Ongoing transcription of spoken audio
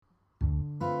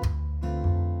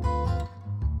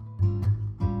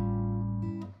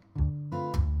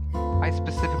I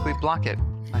specifically block it.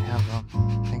 I have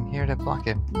a thing here to block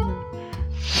it.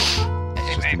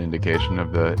 It's just an indication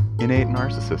of the innate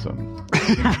narcissism.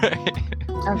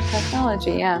 Right. Of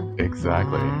technology, yeah.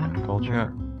 Exactly. Mhm. And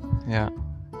culture. Yeah.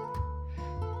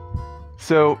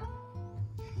 So,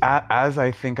 as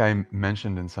I think I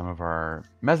mentioned in some of our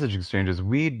message exchanges,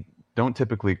 we don't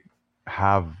typically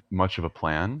have much of a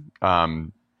plan,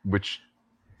 which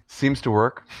seems to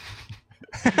work,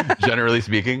 generally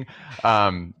speaking.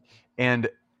 And,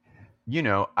 you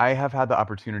know, I have had the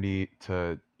opportunity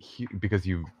to, because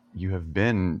you have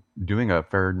been doing a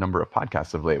fair number of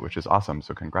podcasts of late, which is awesome.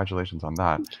 So congratulations on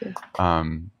that. Thank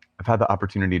you. I've had the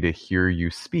opportunity to hear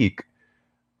you speak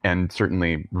and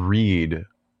certainly read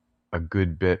a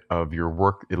good bit of your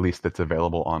work, at least that's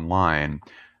available online.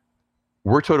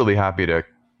 We're totally happy to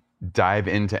dive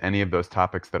into any of those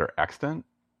topics that are extant.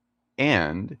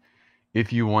 And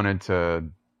if you wanted to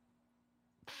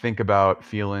think about,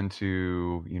 feel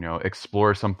into, you know,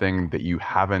 explore something that you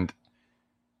haven't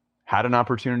had an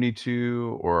opportunity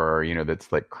to, or, you know,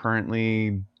 that's like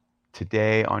currently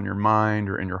today on your mind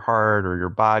or in your heart or your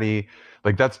body,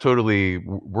 like that's totally,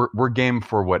 we're game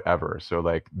for whatever. So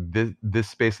like this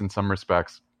space in some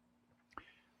respects,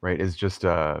 right, is just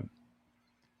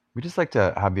we just like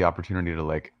to have the opportunity to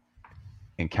like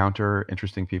encounter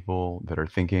interesting people that are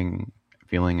thinking,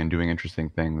 feeling, and doing interesting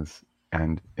things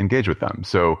and engage with them.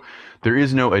 So there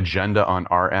is no agenda on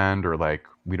our end, or like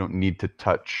we don't need to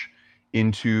touch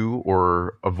into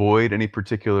or avoid any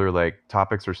particular like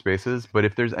topics or spaces. But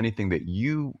if there's anything that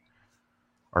you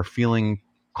are feeling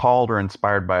called or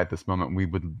inspired by at this moment, we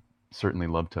would certainly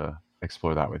love to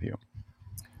explore that with you.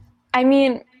 I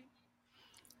mean,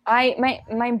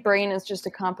 my brain is just a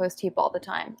compost heap all the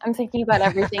time. I'm thinking about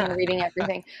everything and reading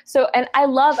everything. So, and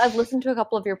I've listened to a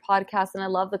couple of your podcasts and I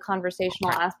love the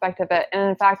conversational aspect of it. And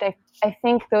in fact, I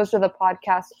think those are the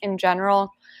podcasts in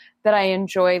general that I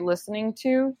enjoy listening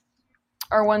to,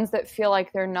 are ones that feel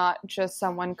like they're not just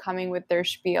someone coming with their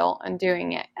spiel and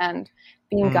doing it and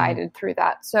being guided through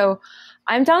that. So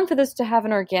I'm down for this to have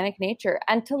an organic nature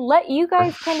and to let you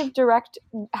guys kind of direct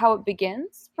how it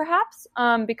begins, perhaps,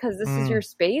 because this is your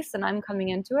space and I'm coming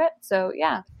into it. So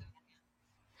yeah.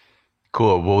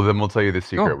 Cool. Well, then we'll tell you the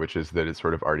secret, Cool. which is that it's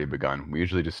sort of already begun. We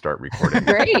usually just start recording.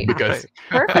 Great. Because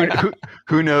Perfect.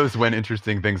 who knows when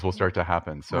interesting things will start to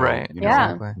happen. So, Right. you know,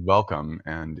 Yeah. Exactly. welcome.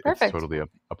 And Perfect. it's totally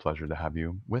a pleasure to have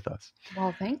you with us.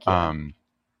 Well, thank you.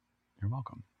 You're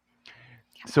welcome.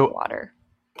 Captain So water.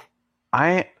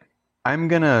 I'm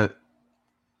going to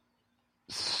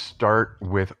start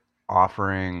with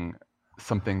offering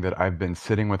something that I've been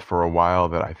sitting with for a while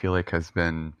that I feel like has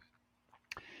been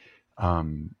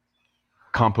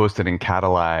composted and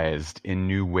catalyzed in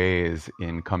new ways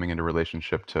in coming into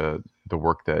relationship to the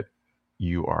work that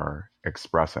you are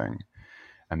expressing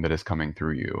and that is coming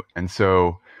through you. And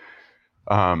so,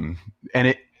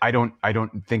 I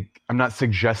don't think, I'm not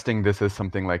suggesting this as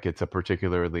something like it's a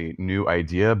particularly new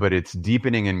idea, but it's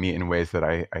deepening in me in ways that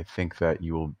I think that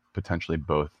you will potentially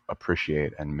both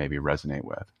appreciate and maybe resonate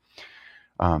with.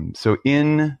 So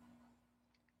in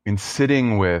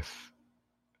sitting with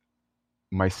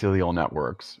mycelial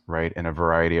networks, right, in a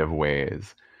variety of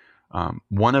ways,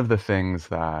 one of the things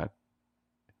that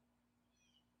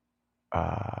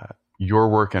your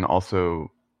work and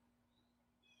also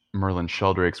Merlin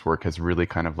Sheldrake's work has really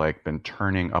kind of like been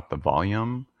turning up the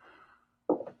volume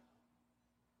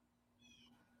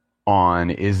on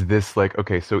is this like,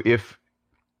 okay, so if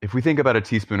we think about a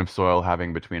teaspoon of soil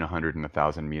having between 100 and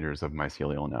 1,000 meters of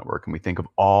mycelial network, and we think of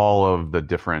all of the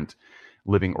different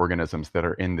living organisms that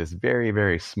are in this very,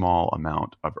 very small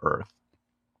amount of Earth,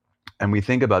 and we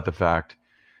think about the fact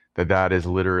that that is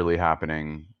literally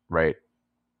happening right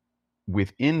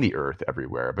within the Earth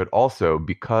everywhere, but also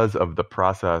because of the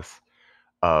process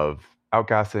of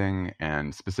outgassing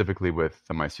and specifically with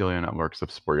the mycelial networks of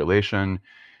sporulation,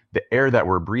 the air that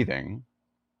we're breathing,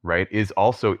 right, is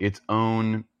also its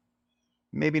own,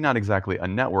 maybe not exactly a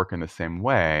network in the same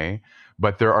way,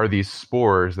 but there are these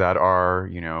spores that are,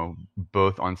 you know,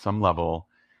 both on some level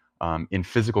in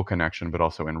physical connection, but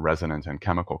also in resonant and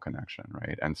chemical connection,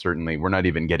 right? And certainly we're not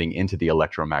even getting into the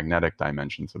electromagnetic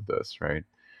dimensions of this, right?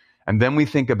 And then we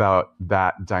think about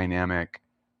that dynamic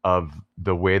of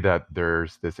the way that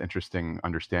there's this interesting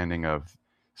understanding of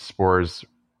spores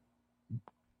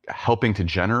helping to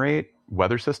generate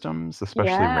weather systems,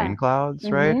 especially rain clouds,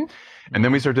 right? And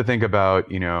then we start to think about,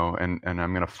 you know, and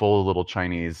I'm going to fold a little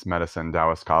Chinese medicine,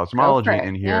 Taoist cosmology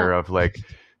in here of like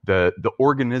the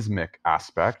organismic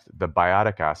aspect, the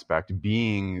biotic aspect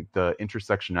being the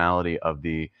intersectionality of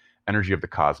the energy of the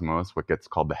cosmos, what gets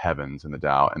called the heavens and the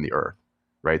Tao and the earth,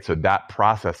 right? So that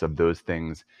process of those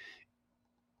things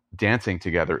dancing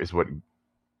together is what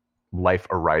life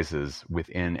arises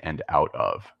within and out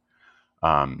of.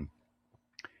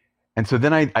 And so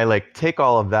then I like take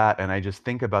all of that and I just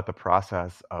think about the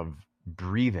process of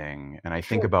breathing, and I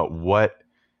think about what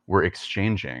we're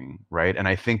exchanging, right? And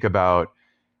I think about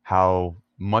how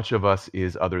much of us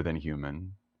is other than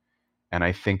human. And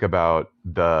I think about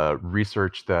the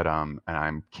research that, and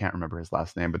I can't remember his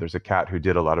last name, but there's a cat who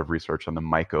did a lot of research on the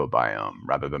mycobiome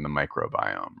rather than the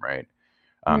microbiome, right?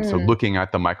 So looking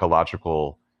at the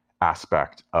mycological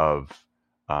aspect of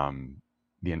the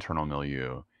internal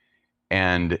milieu.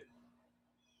 And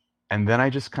then I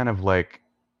just kind of like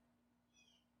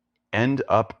end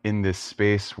up in this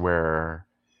space where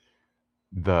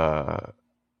the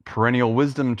perennial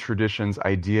wisdom tradition's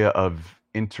idea of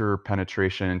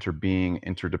interpenetration, interbeing,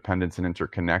 interdependence, and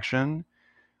interconnection,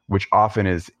 which often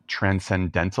is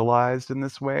transcendentalized in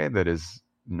this way that is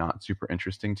not super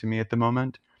interesting to me at the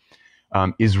moment,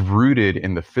 is rooted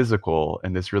in the physical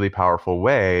in this really powerful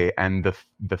way. And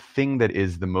the thing that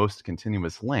is the most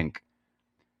continuous link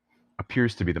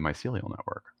appears to be the mycelial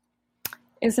network.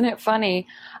 Isn't it funny?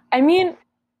 I mean,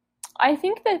 I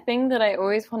think the thing that I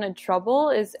always wanted trouble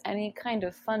is any kind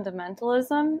of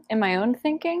fundamentalism in my own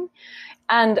thinking.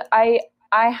 And I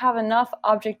have enough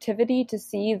objectivity to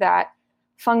see that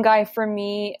fungi for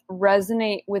me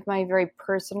resonate with my very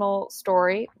personal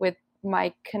story with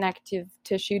my connective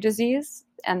tissue disease,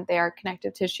 and they are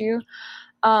connective tissue.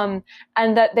 And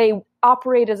that they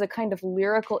operate as a kind of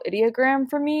lyrical ideogram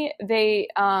for me. They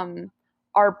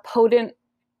are potent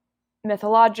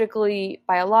mythologically,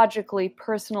 biologically,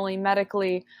 personally,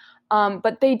 medically,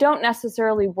 but they don't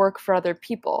necessarily work for other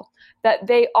people. That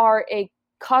they are a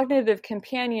cognitive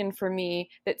companion for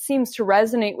me that seems to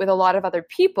resonate with a lot of other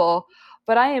people,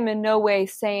 but I am in no way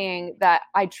saying that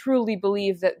I truly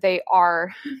believe that they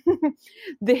are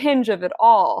the hinge of it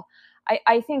all.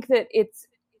 I think that it's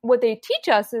what they teach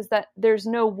us is that there's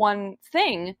no one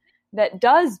thing that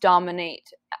does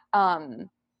dominate in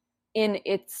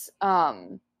its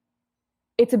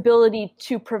ability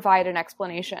to provide an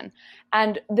explanation.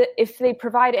 And if they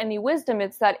provide any wisdom,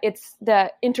 it's that it's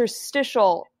the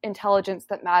interstitial intelligence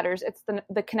that matters. It's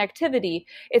the connectivity.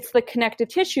 It's the connective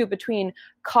tissue between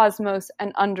cosmos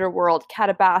and underworld,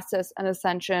 catabasis and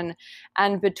ascension,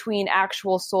 and between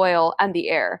actual soil and the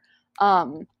air.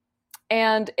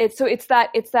 And it's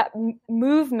that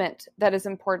movement that is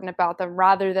important about them,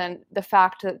 rather than the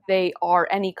fact that they are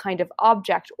any kind of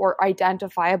object or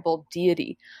identifiable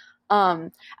deity.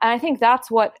 And I think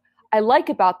that's what I like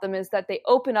about them, is that they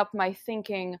open up my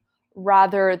thinking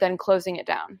rather than closing it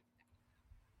down.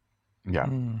 Yeah,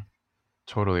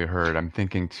 totally heard. I'm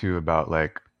thinking too about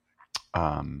like,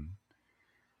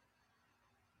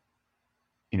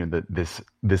 this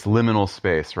liminal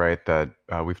space, right? That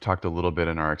we've talked a little bit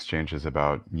in our exchanges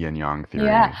about yin yang theory.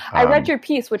 Yeah, I read your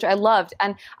piece, which I loved,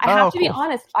 and I have to be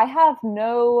honest, I have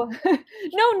no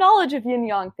knowledge of yin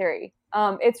yang theory.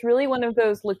 It's really one of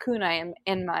those lacunae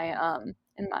in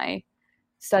my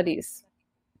studies.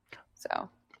 So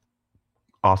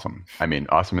awesome. I mean,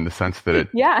 awesome in the sense that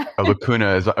a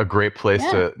lacuna is a great place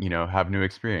to have new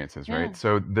experiences, right? Yeah.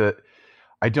 So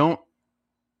I don't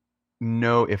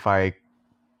know if I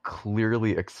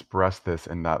clearly express this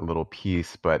in that little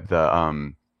piece, but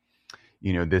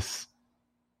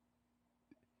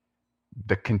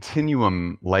the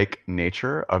continuum like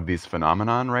nature of these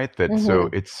phenomenon, right? That so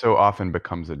it so often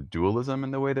becomes a dualism in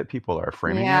the way that people are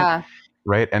framing it,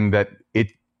 right? And that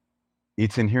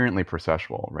it's inherently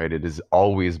processual, right? It is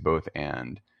always both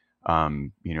and,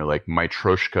 like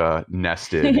Matryoshka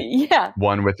nested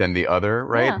one within the other,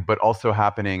 right? Yeah. But also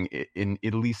happening in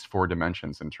at least 4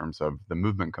 dimensions in terms of the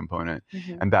movement component.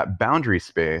 And that boundary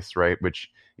space, right?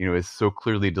 Which, is so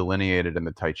clearly delineated in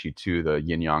the Tai Chi 2, the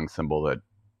yin yang symbol that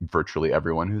virtually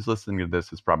everyone who's listening to this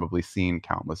has probably seen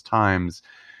countless times,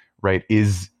 right?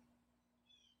 Is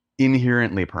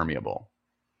inherently permeable,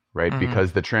 right?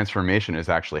 Because the transformation is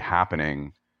actually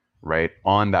happening right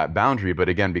on that boundary. But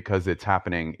again, because it's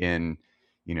happening in,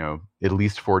 at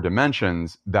least 4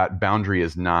 dimensions, that boundary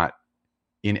is not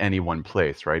in any one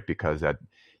place, right? Because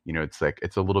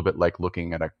it's a little bit like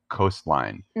looking at a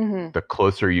coastline. The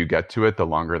closer you get to it, the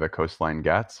longer the coastline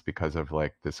gets because of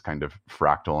like this kind of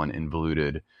fractal and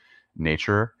involuted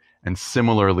nature. And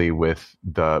similarly with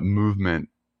the movement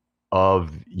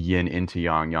of yin into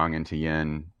yang, yang into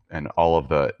yin, and all of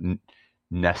the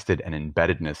nested and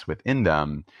embeddedness within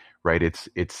them, right? It's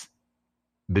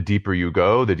the deeper you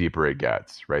go, the deeper it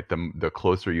gets, right? The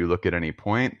closer you look at any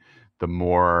point, the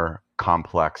more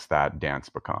complex that dance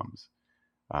becomes,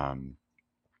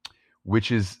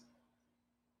 which is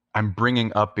I'm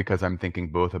bringing up because I'm thinking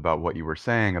both about what you were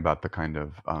saying about the kind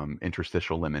of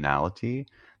interstitial liminality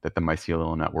that the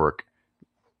mycelial network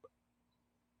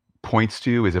points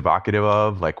to, is evocative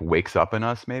of, like wakes up in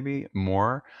us maybe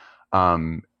more,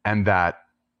 and that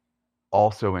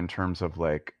also in terms of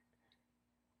like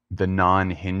the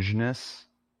non-hingedness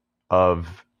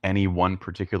of any one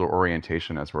particular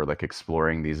orientation as we're like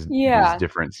exploring these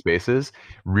different spaces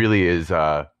really is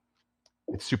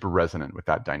it's super resonant with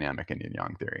that dynamic in yin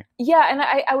yang theory. Yeah, and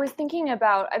I was thinking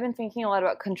about, I've been thinking a lot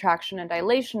about contraction and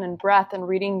dilation and breath, and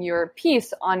reading your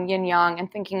piece on yin yang and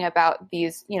thinking about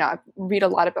these, I read a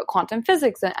lot about quantum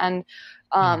physics and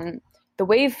the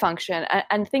wave function,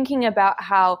 and thinking about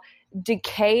how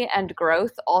decay and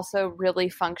growth also really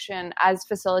function as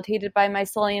facilitated by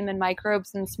mycelium and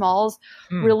microbes and smalls,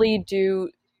 really do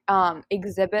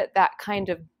exhibit that kind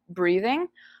of breathing.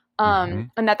 And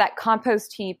that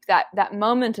compost heap, that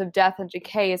moment of death and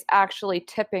decay is actually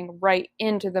tipping right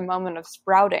into the moment of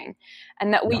sprouting.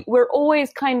 And that we're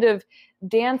always kind of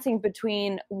dancing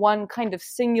between one kind of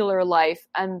singular life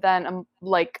and then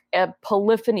like a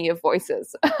polyphony of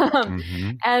voices.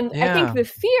 And I think the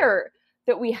fear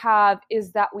that we have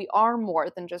is that we are more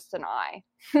than just an eye,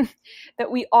 that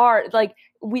we are like,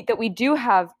 that we do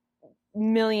have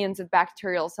millions of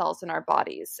bacterial cells in our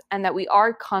bodies, and that we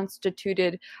are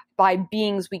constituted by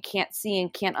beings we can't see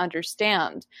and can't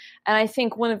understand. And I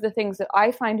think one of the things that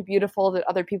I find beautiful that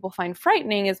other people find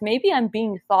frightening is maybe I'm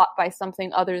being thought by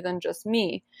something other than just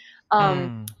me.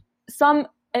 A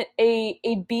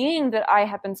being that I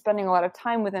have been spending a lot of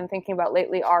time with and thinking about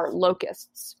lately are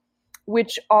locusts,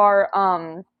 which are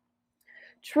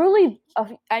truly,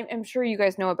 I'm sure you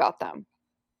guys know about them.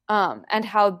 And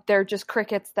how they're just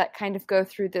crickets that kind of go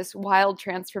through this wild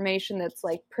transformation that's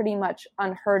like pretty much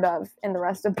unheard of in the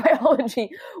rest of biology,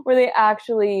 where they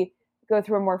actually go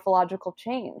through a morphological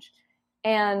change.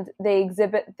 And they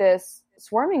exhibit this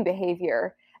swarming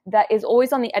behavior that is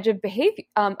always on the edge of behavior,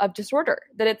 of disorder,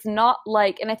 that it's not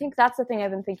like, and I think that's the thing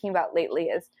I've been thinking about lately,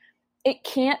 is it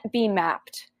can't be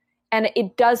mapped. And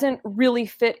it doesn't really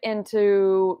fit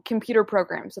into computer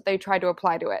programs that they try to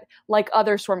apply to it, like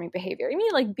other swarming behavior. I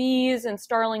mean, like bees and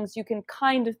starlings, you can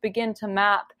kind of begin to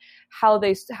map how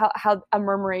a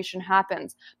murmuration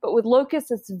happens. But with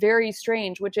locusts, it's very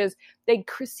strange, which is they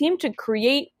seem to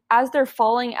create, as they're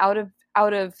falling out of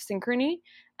synchrony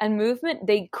and movement,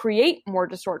 they create more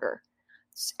disorder.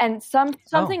 And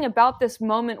something about this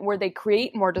moment where they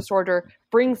create more disorder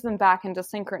brings them back into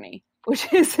synchrony,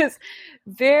 which is this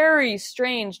very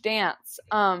strange dance.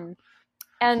 And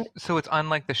so it's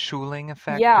unlike the Schuling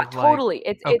effect. Yeah, totally.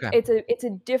 It's a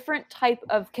different type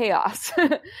of chaos.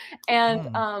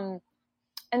 And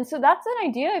so that's an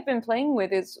idea I've been playing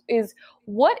with is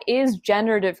what is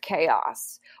generative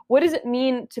chaos? What does it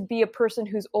mean to be a person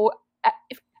who's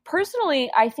personally,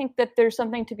 I think that there's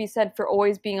something to be said for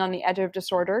always being on the edge of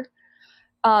disorder.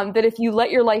 That if you let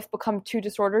your life become too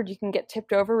disordered, you can get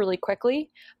tipped over really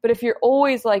quickly. But if you're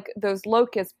always like those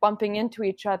locusts bumping into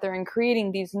each other and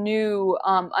creating these new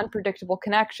unpredictable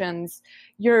connections,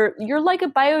 you're like a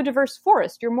biodiverse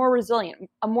forest. You're more resilient,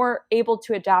 more able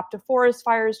to adapt to forest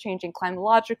fires, changing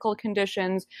climatological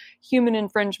conditions, human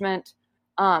infringement.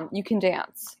 You can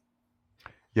dance.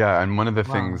 Yeah, and one of the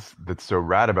things that's so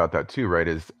rad about that too, right,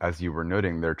 is as you were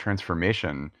noting, their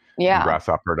transformation from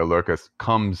grasshopper to locust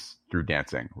comes through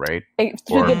dancing, right?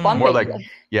 Through the bumping. More like,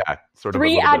 sort of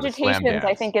 3 agitations,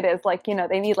 I think it is. Like,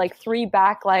 they need like 3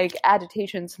 back like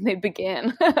agitations when they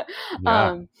begin,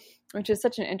 which is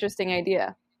such an interesting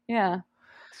idea. Yeah.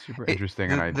 Super interesting.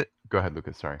 Go ahead,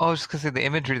 Lucas, sorry. Oh, just because the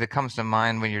imagery that comes to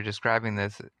mind when you're describing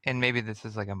this, and maybe this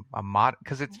is like a mod,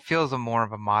 because it feels more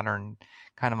of a modern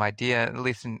kind of idea, at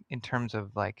least in terms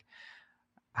of like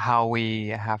how we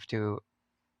have to,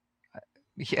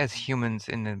 as humans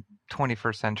in the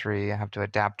 21st century, have to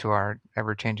adapt to our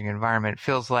ever-changing environment. It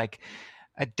feels like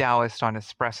a Taoist on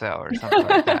espresso or something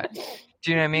like that. Do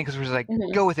you know what I mean? Because we're just like,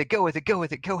 go with it, go with it, go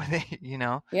with it, go with it,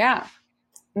 Yeah.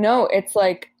 No, it's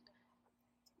like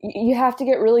you have to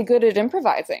get really good at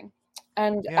improvising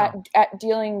and at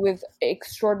dealing with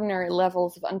extraordinary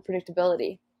levels of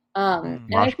unpredictability.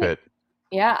 Mosh pit.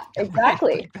 Yeah,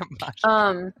 exactly.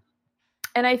 And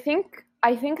I think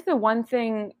the one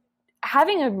thing,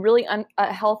 having a really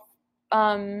a health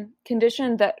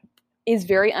condition that is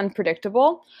very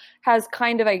unpredictable has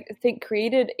kind of, I think,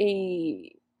 created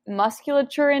a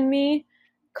musculature in me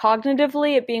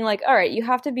cognitively at being like, all right, you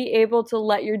have to be able to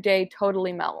let your day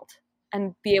totally melt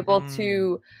and be able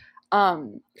to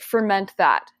ferment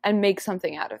that and make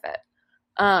something out of it.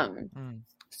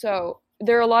 So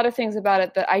there are a lot of things about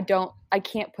it that I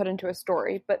can't put into a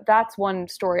story, but that's one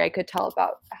story I could tell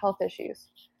about health issues.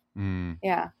 Mm.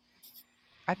 Yeah.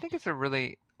 I think it's a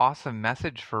really awesome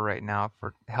message for right now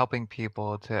for helping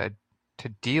people to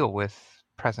deal with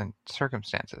present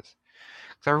circumstances.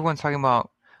 Because everyone's talking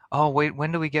about, oh wait,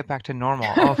 when do we get back to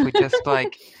normal? Oh, if we just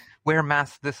like wear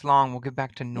masks this long, we'll get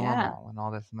back to Yeah. normal and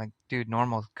all this. I'm like, dude,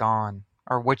 normal's gone.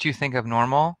 Or what you think of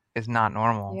normal is not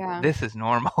normal. Yeah. This is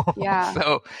normal. Yeah.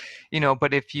 So,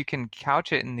 but if you can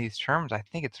couch it in these terms, I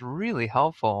think it's really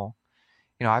helpful.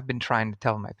 I've been trying to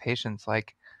tell my patients,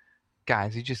 like,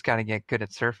 guys, you just got to get good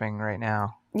at surfing right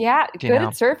now. Yeah, You good know?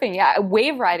 at surfing. Yeah,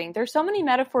 wave riding. There's so many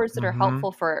metaphors that are Mhm.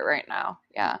 helpful for it right now.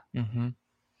 Yeah. Mm-hmm.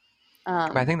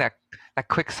 But I think that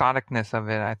quixoticness of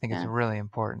it, I think is Yeah. really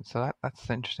important. So that's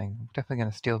interesting. I'm definitely going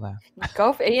to steal that.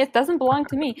 Go for it. It doesn't belong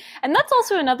to me. And that's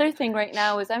also another thing right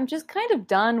now is I'm just kind of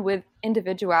done with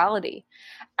individuality.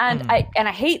 And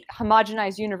I hate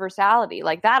homogenized universality.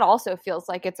 Like that also feels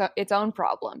like its own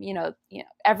problem.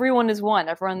 Everyone is one,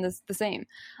 everyone is the same.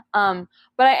 But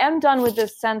I am done with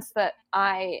this sense that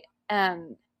I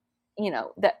am,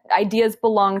 that ideas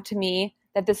belong to me,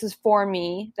 that this is for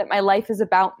me, that my life is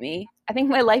about me. I think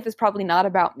my life is probably not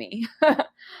about me.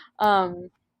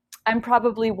 I'm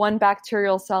probably one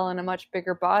bacterial cell in a much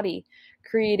bigger body,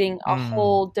 creating a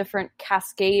whole different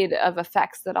cascade of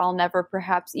effects that I'll never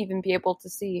perhaps even be able to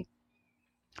see.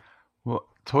 Well,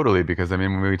 totally, because I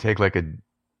mean, when we take like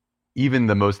even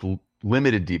the most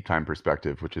limited deep time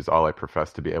perspective, which is all I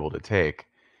profess to be able to take,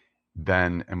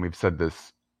 then, and we've said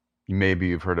this, maybe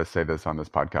you've heard us say this on this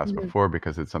podcast before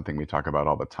because it's something we talk about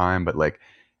all the time, but like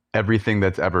everything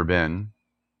that's ever been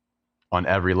on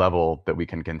every level that we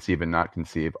can conceive and not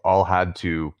conceive all had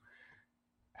to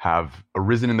have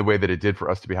arisen in the way that it did for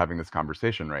us to be having this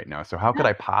conversation right now. So how could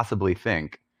I possibly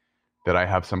think that I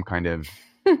have some kind of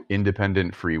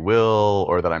independent free will,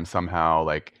 or that I'm somehow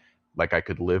like I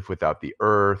could live without the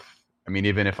Earth? I mean,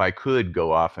 even if I could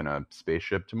go off in a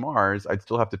spaceship to Mars, I'd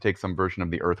still have to take some version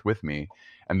of the Earth with me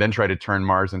and then try to turn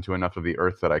Mars into enough of the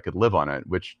Earth that I could live on it,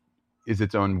 which is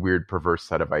its own weird, perverse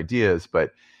set of ideas.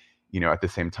 But, at the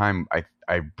same time,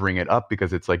 I bring it up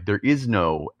because it's like there is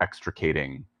no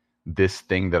extricating this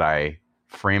thing that I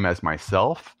frame as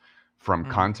myself from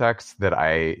context that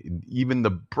even the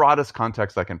broadest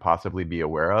context I can possibly be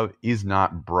aware of is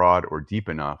not broad or deep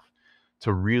enough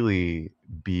to really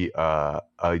be an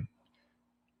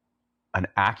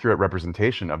accurate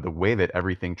representation of the way that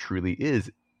everything truly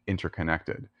is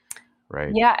interconnected,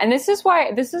 right? Yeah, and this is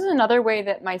another way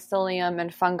that mycelium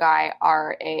and fungi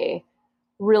are a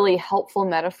really helpful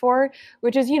metaphor,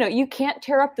 which is, you can't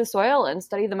tear up the soil and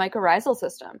study the mycorrhizal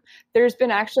system. There's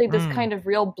been actually this kind of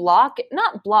real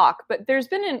not block, but there's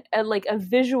been a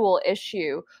visual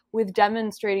issue with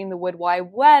demonstrating the Wood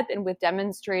Wide Web and with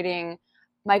demonstrating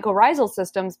mycorrhizal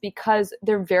systems because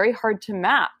they're very hard to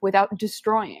map without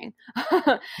destroying.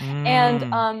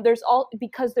 And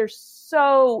because they're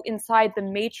so inside the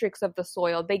matrix of the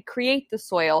soil, they create the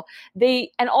soil.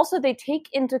 They take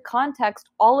into context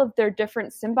all of their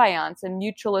different symbionts and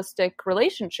mutualistic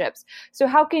relationships. So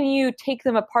how can you take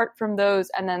them apart from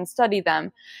those and then study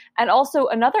them? And also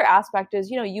another aspect is,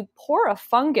 you pour a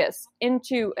fungus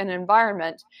into an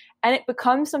environment and it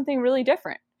becomes something really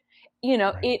different.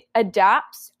 Right. It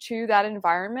adapts to that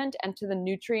environment and to the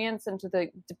nutrients and to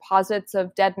the deposits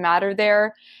of dead matter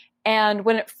there. And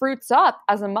when it fruits up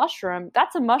as a mushroom,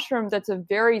 that's a mushroom that's a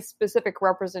very specific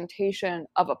representation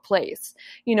of a place.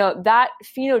 That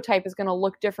phenotype is going to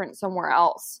look different somewhere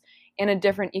else in a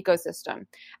different ecosystem.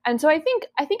 And so I think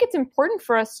it's important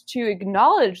for us to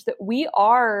acknowledge that we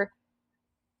are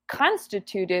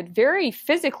constituted very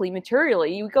physically,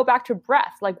 materially. You go back to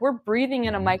breath, like we're breathing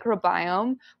in a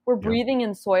microbiome, we're breathing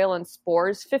in soil and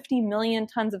spores, 50 million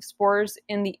tons of spores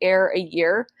in the air a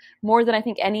year, more than I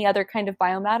think any other kind of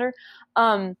biomatter.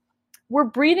 We're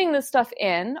breathing this stuff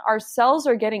in, our cells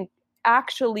are getting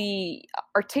actually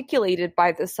articulated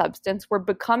by this substance, we're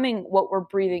becoming what we're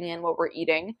breathing in, what we're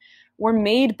eating, we're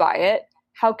made by it.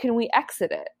 How can we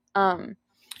exit it?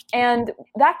 And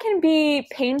that can be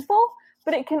painful.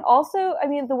 But it can also,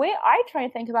 the way I try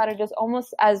to think about it is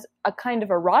almost as a kind of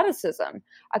eroticism,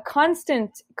 a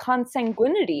constant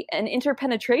consanguinity and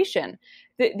interpenetration,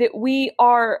 that we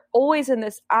are always in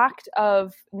this act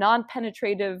of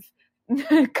non-penetrative,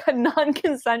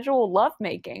 non-consensual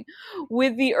lovemaking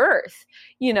with the earth.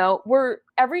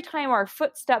 Every time our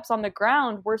foot steps on the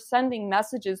ground, we're sending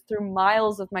messages through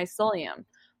miles of mycelium.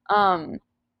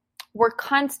 We're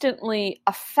constantly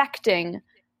affecting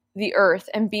the earth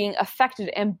and being affected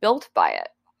and built by it.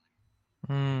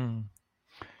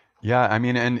 Yeah,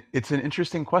 and it's an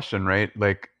interesting question, right?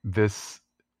 Like the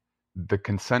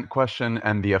consent question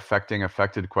and the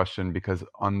affected question, because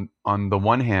on the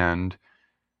one hand,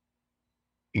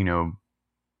 you know,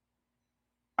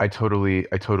 I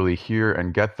totally hear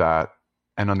and get that.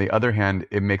 And on the other hand,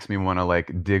 it makes me want to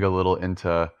like dig a little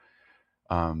into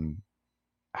um,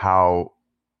 how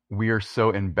we are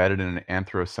so embedded in an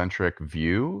anthrocentric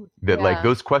view that like Yeah.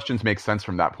 those questions make sense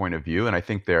from that point of view. And I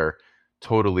think they're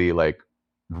totally like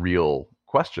real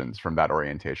questions from that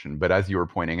orientation. But as you were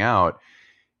pointing out,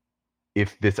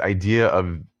 if this idea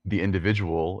of the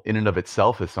individual in and of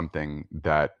itself is something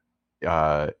that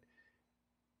uh,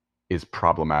 is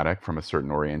problematic from a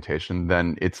certain orientation,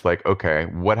 then it's like, okay,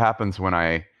 what happens when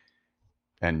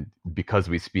and because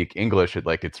we speak English,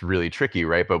 it's really tricky,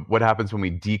 right? But what happens when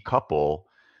we decouple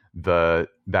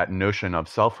that notion of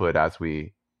selfhood as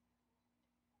we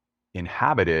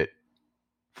inhabit it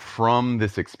from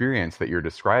this experience that you're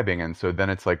describing? And so then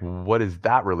it's like, what does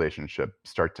that relationship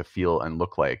start to feel and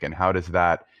look like? And how does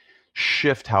that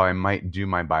shift how I might do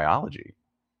my biology?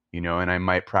 And I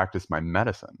might practice my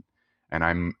medicine. And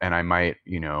I might,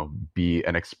 be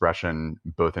an expression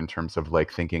both in terms of like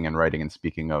thinking and writing and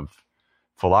speaking of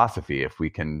philosophy, if we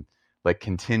can like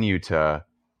continue to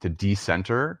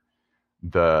decenter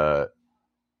the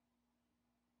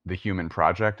human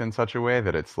project in such a way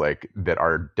that it's like that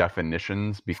our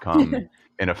definitions become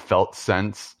in a felt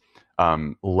sense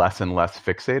less and less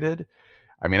fixated.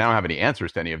 I mean, I don't have any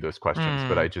answers to any of those questions,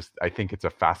 but I think it's a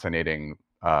fascinating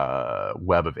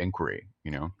web of inquiry,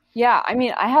 Yeah, I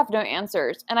mean, I have no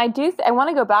answers. And I want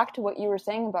to go back to what you were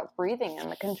saying about breathing and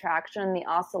the contraction and the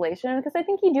oscillation, because I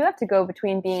think you do have to go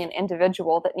between being an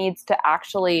individual that needs to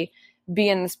actually be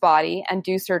in this body and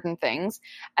do certain things,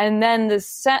 and then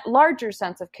this larger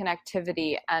sense of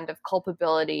connectivity and of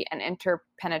culpability and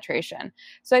interpenetration.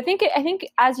 So I think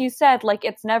as you said, like,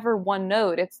 it's never one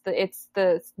node. It's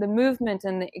the movement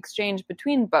and the exchange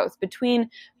between both, between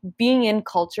being in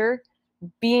culture,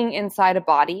 being inside a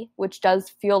body, which does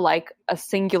feel like a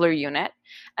singular unit,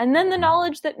 and then the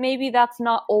knowledge that maybe that's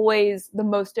not always the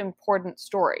most important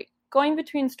story, going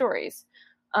between stories.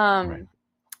 Right.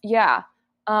 Yeah.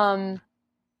 I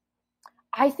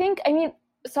mean,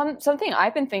 something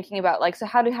I've been thinking about, like, so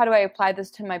how do I apply this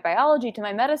to my biology, to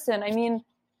my medicine? I mean,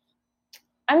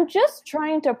 I'm just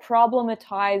trying to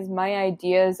problematize my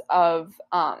ideas of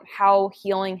how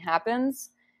healing happens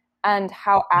and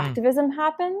how activism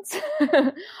happens,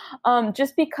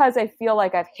 just because I feel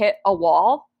like I've hit a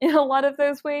wall in a lot of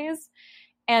those ways.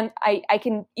 And I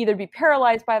can either be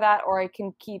paralyzed by that, or I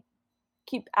can keep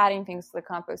adding things to the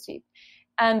compost heap.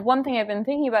 And one thing I've been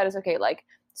thinking about is, okay, like,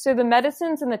 so the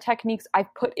medicines and the techniques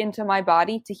I've put into my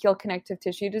body to heal connective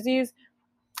tissue disease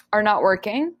are not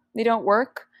working. They don't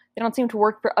work. They don't seem to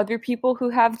work for other people who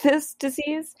have this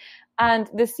disease. And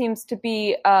this seems to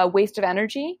be a waste of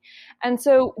energy. And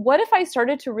so what if I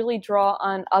started to really draw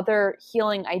on other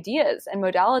healing ideas and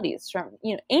modalities from,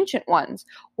 ancient ones,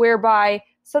 whereby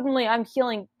suddenly I'm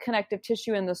healing connective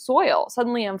tissue in the soil.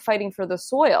 Suddenly I'm fighting for the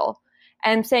soil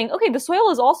and saying, okay, the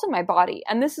soil is also my body,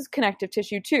 and this is connective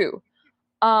tissue too.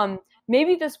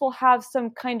 Maybe this will have some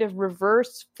kind of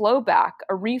reverse flow back,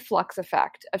 a reflux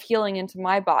effect of healing into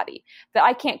my body that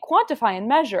I can't quantify and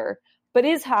measure, but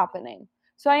is happening.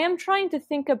 So I am trying to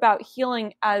think about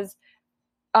healing as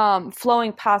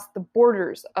flowing past the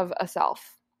borders of a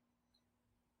self.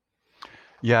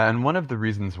 Yeah, and one of the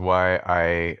reasons why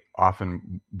I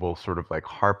often will sort of like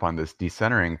harp on this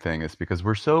decentering thing is because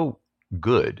we're so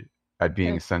good at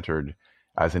being centered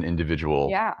as an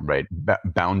individual, right,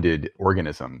 bounded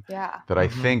organism, that I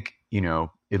think,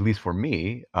 at least for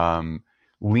me,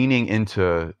 leaning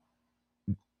into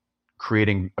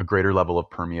creating a greater level of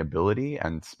permeability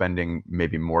and spending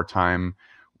maybe more time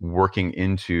working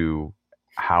into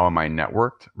how am I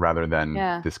networked rather than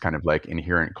this kind of like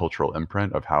inherent cultural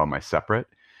imprint of how am I separate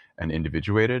and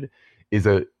individuated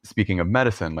speaking of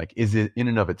medicine, like, is it in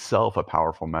and of itself a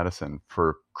powerful medicine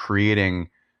for creating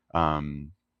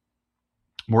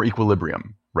more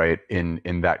equilibrium, right,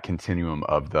 in that continuum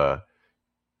of the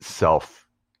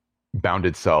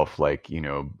bounded self, like,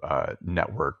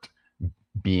 networked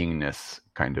beingness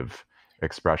kind of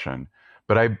expression.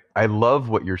 But I love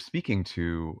what you're speaking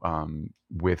to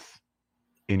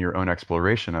in your own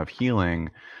exploration of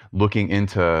healing, looking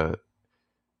into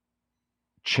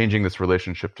changing this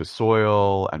relationship to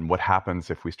soil and what happens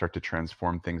if we start to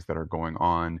transform things that are going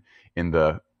on in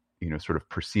the sort of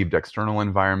perceived external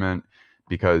environment.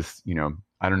 Because,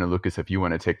 I don't know, Lucas, if you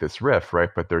want to take this riff, right?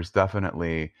 But there's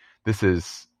definitely, this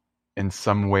is in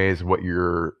some ways what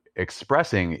you're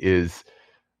expressing is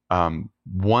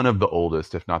one of the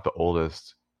oldest, if not the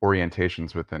oldest,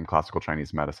 orientations within classical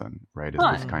Chinese medicine, right? Is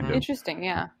this kind of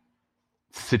interesting,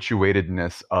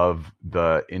 situatedness of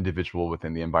the individual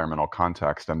within the environmental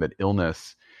context, and that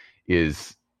illness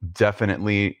is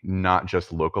definitely not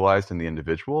just localized in the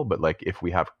individual, but like if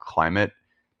we have climate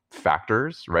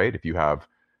factors, right? If you have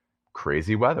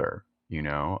crazy weather,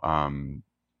 you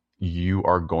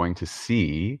are going to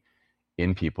see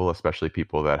in people, especially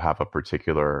people that have a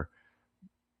particular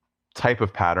type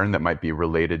of pattern that might be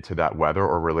related to that weather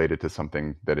or related to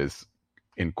something that is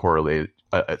in correlate,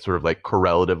 sort of like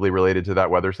correlatively related to that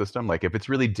weather system. Like if it's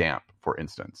really damp, for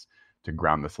instance, to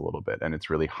ground this a little bit, and it's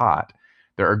really hot,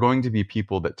 there are going to be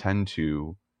people that tend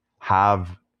to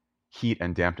have heat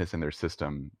and dampness in their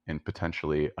system in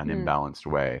potentially an imbalanced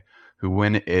way, who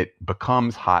when it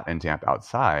becomes hot and damp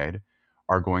outside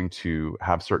are going to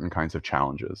have certain kinds of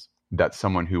challenges that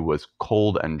someone who was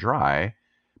cold and dry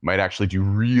might actually do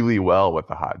really well with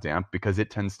the hot damp, because it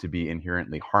tends to be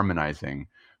inherently harmonizing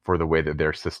for the way that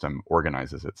their system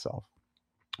organizes itself,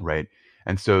 right?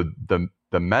 And so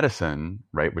the medicine,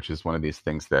 right, which is one of these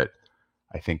things that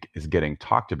I think is getting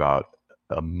talked about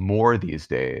more these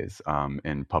days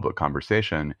in public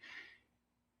conversation,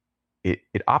 it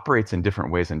operates in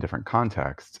different ways in different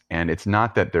contexts, and it's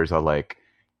not that there's a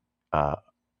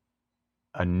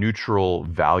neutral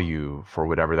value for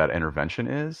whatever that intervention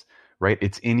is, right?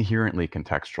 It's inherently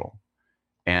contextual,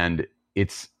 and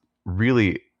it's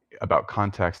really about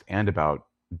context and about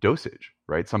dosage,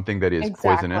 right? Something that is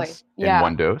poisonous in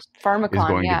one dose is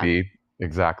going to be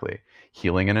exactly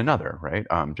healing in another, right?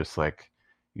 Just like,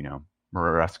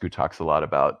 Murarescu talks a lot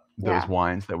about those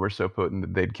wines that were so potent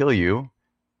that they'd kill you.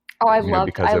 Oh, I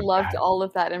loved all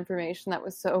of that information. That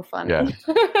was so funny.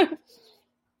 Yeah.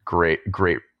 Great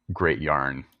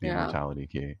yarn, the immortality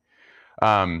key.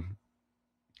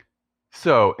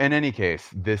 So in any case,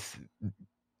 this,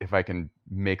 if I can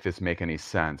make this make any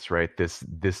sense, right? This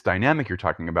dynamic you're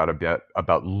talking about a bit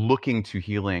about looking to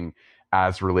healing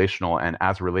as relational and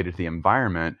as related to the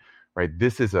environment, right?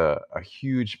 This is a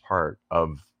huge part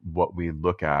of what we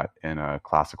look at in a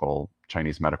classical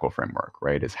Chinese medical framework,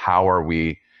 right? Is how are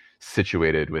we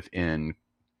situated within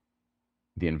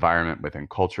the environment, within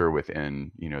culture,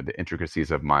 within, the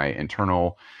intricacies of my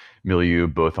internal milieu,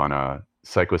 both on a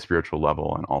psycho-spiritual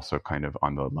level and also kind of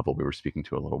on the level we were speaking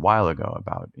to a little while ago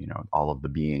about, all of the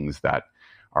beings that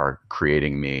are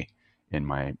creating me in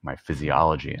my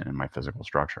physiology and in my physical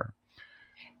structure.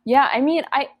 Yeah, I mean,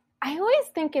 I always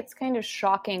think it's kind of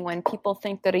shocking when people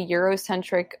think that a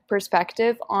Eurocentric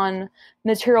perspective on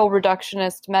material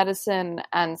reductionist medicine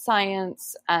and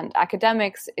science and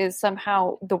academics is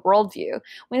somehow the worldview,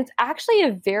 when it's actually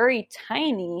a very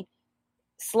tiny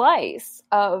slice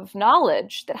of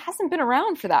knowledge that hasn't been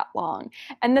around for that long,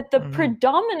 and that the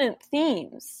predominant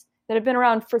themes that have been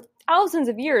around for thousands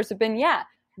of years have been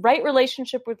right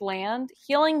relationship with land,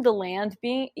 healing the land,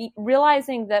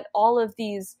 realizing that all of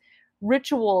these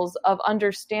rituals of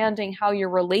understanding how you're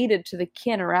related to the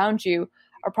kin around you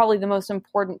are probably the most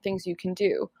important things you can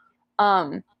do.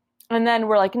 And then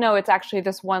we're like, no, it's actually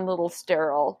this one little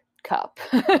sterile cup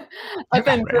of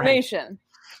information.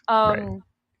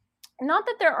 Not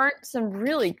that there aren't some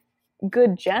really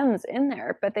good gems in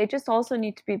there, but they just also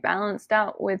need to be balanced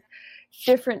out with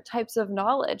different types of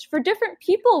knowledge for different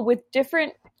people with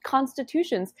different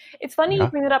constitutions. It's funny you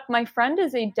bring it up. My friend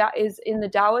is in the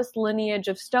Taoist lineage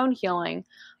of stone healing,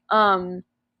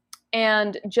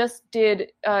 and just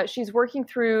she's working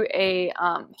through a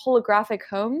holographic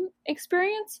home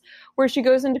experience where she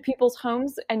goes into people's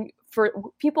homes and for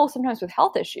people sometimes with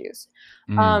health issues,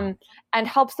 and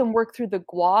helps them work through the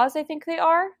guas, I think they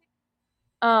are,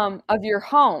 of your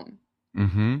home,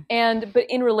 but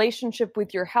in relationship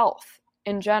with your health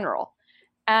in general.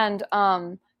 And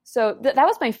so that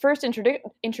was my first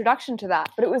introduction to that.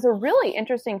 But it was a really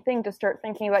interesting thing to start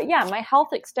thinking about. Yeah, my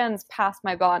health extends past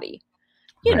my body.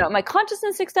 My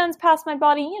consciousness extends past my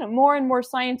body. More and more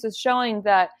science is showing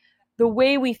that the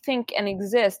way we think and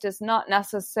exist is not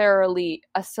necessarily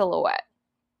a silhouette.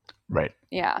 Right.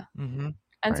 Yeah.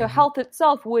 And so health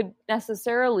itself would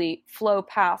necessarily flow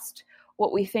past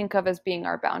what we think of as being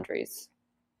our boundaries.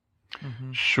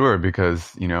 Sure,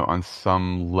 because, on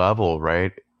some level,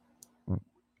 right,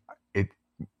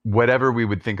 whatever we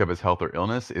would think of as health or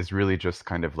illness is really just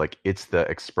kind of like, it's the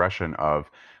expression of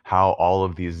how all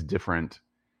of these different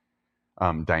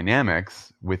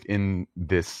dynamics within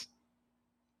this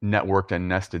networked and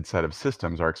nested set of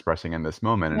systems are expressing in this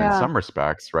moment. And in some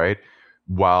respects, right,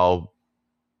 while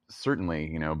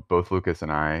certainly, both Lucas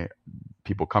and I,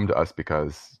 people come to us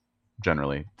because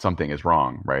generally something is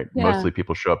wrong, right? Mostly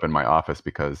people show up in my office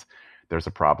because there's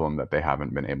a problem that they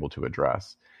haven't been able to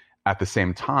address. At the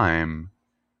same time,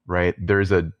 right,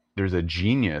 there's a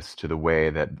genius to the way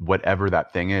that whatever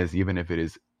that thing is, even if it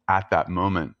is at that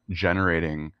moment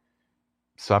generating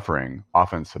suffering,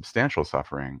 often substantial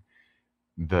suffering,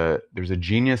 there's a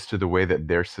genius to the way that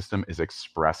their system is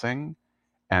expressing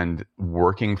and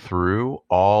working through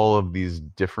all of these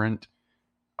different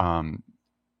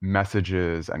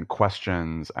messages and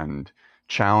questions and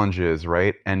challenges,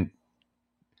 right? And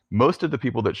most of the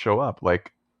people that show up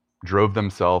like drove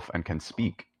themselves and can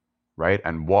speak, right?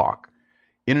 And walk.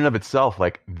 In and of itself,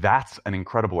 like that's an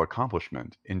incredible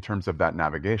accomplishment in terms of that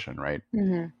navigation, right?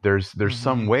 Mm-hmm. There's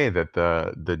some way that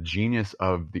the genius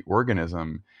of the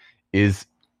organism is,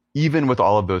 even with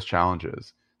all of those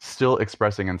challenges, still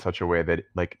expressing in such a way that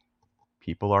like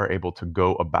people are able to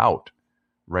go about,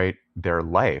 right, their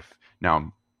life.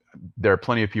 Now, there are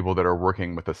plenty of people that are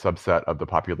working with a subset of the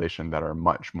population that are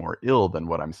much more ill than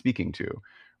what I'm speaking to,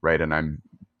 right? And I'm,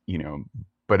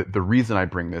 but the reason I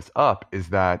bring this up is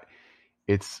that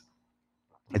it's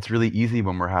really easy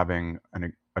when we're having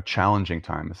a challenging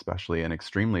time, especially an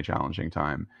extremely challenging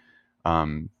time,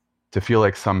 to feel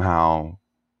like somehow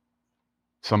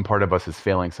some part of us is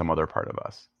failing some other part of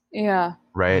us. Yeah.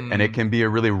 Right. And it can be a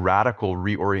really radical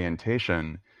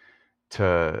reorientation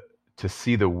to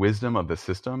see the wisdom of the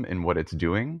system in what it's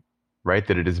doing, right?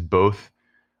 That it is both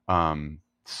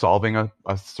solving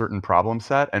a certain problem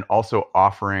set and also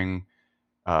offering,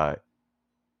 at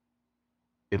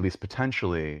least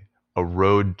potentially, a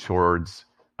road towards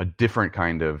a different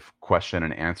kind of question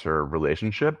and answer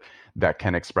relationship that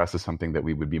can express as something that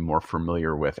we would be more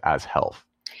familiar with as health.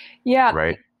 Yeah.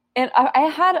 Right. And I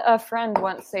had a friend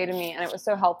once say to me, and it was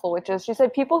so helpful, which is she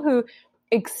said people who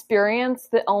experience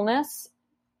the illness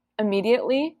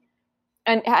immediately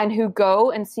and who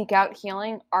go and seek out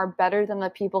healing are better than the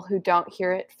people who don't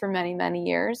hear it for many, many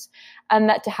years. And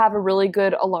that to have a really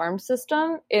good alarm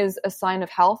system is a sign of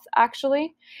health,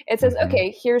 actually. It says,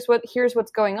 okay, here's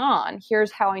what's going on.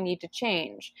 Here's how I need to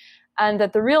change. And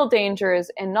that the real danger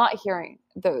is in not hearing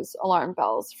those alarm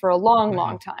bells for a long,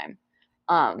 long time.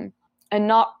 And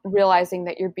not realizing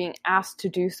that you're being asked to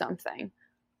do something.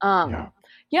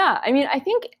 Yeah. I mean, I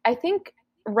think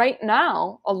right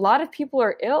now, a lot of people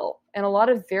are ill in a lot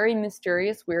of very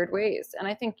mysterious, weird ways. And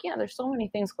I think, there's so many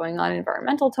things going on.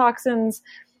 Environmental toxins,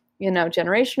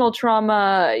 generational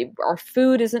trauma, our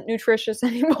food isn't nutritious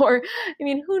anymore. I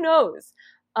mean, who knows?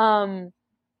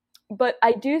 But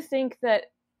I do think that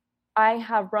I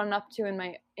have run up to in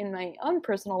my own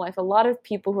personal life a lot of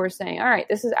people who are saying, all right,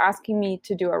 this is asking me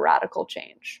to do a radical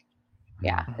change.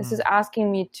 Yeah, this is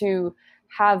asking me to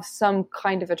have some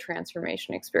kind of a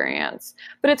transformation experience.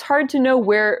 But it's hard to know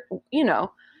where,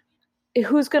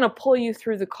 who's going to pull you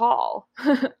through the call.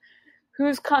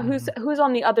 Who's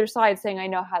on the other side saying, I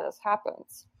know how this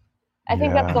happens. I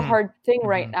think that's the hard thing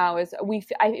right now is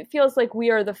it feels like we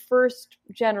are the first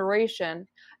generation.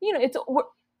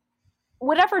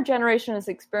 Whatever generation is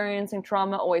experiencing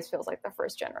trauma always feels like the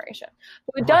first generation.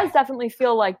 But it does definitely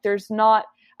feel like there's not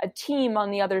a team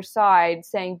on the other side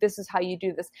saying, this is how you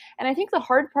do this. And I think the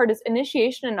hard part is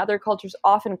initiation in other cultures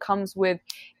often comes with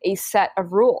a set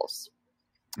of rules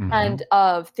and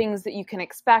of things that you can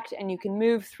expect and you can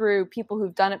move through, people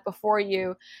who've done it before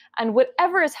you. And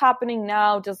whatever is happening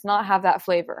now does not have that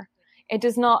flavor. It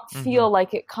does not feel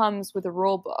like it comes with a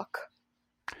rule book.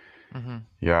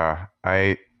 Yeah,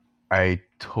 I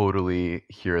totally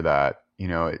hear that.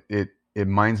 It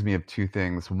reminds me of two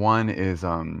things. One is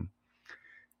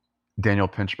Daniel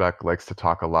Pinchbeck likes to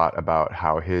talk a lot about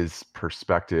how his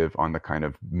perspective on the kind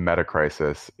of meta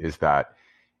crisis is that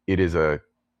it is a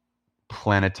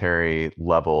planetary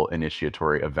level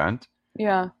initiatory event.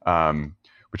 Yeah.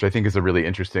 Which I think is a really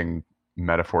interesting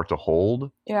metaphor to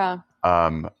hold. Yeah.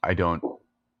 I don't.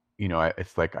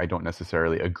 It's like I don't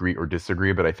necessarily agree or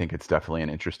disagree, but I think it's definitely an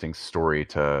interesting story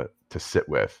to sit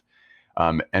with.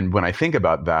 And when I think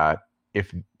about that,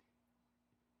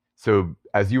 so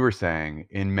as you were saying,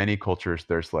 in many cultures,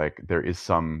 there is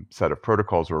some set of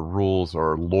protocols or rules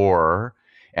or lore,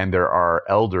 and there are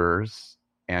elders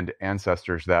and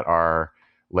ancestors that are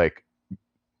like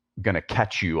going to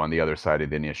catch you on the other side of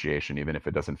the initiation, even if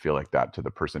it doesn't feel like that to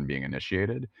the person being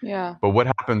initiated. Yeah. But what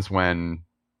happens when,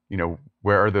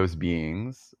 where are those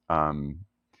beings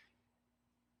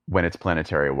when it's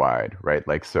planetary wide, right?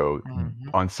 Like, so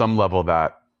on some level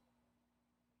that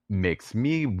makes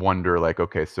me wonder, like,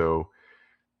 okay, so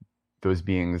those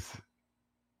beings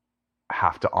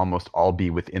have to almost all be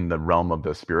within the realm of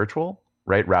the spiritual,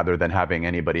 right? Rather than having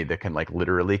anybody that can like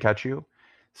literally catch you,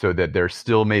 so that there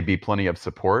still may be plenty of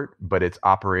support, but it's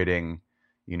operating,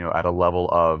 at a level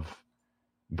of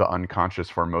the unconscious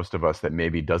for most of us that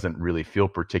maybe doesn't really feel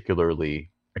particularly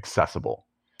accessible.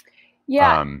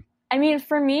 Yeah. I mean,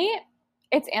 for me,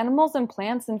 it's animals and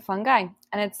plants and fungi,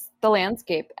 and it's the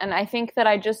landscape. And I think that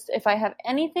if I have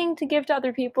anything to give to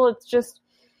other people, it's just,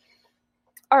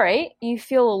 all right, you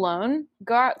feel alone,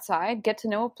 go outside, get to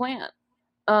know a plant.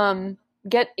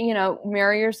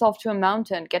 Marry yourself to a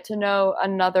mountain, get to know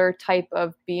another type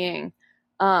of being.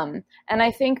 And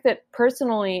I think that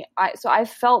personally, I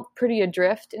felt pretty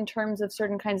adrift in terms of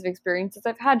certain kinds of experiences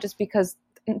I've had just because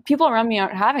people around me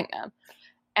aren't having them.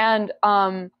 And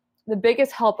the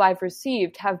biggest help I've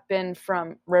received have been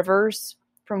from rivers,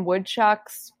 from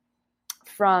woodchucks,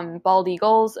 from bald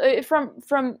eagles,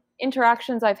 from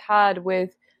interactions I've had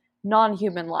with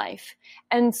non-human life,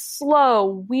 and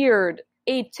slow, weird,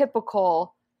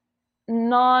 atypical,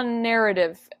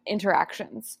 non-narrative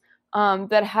interactions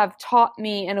that have taught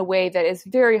me in a way that is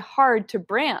very hard to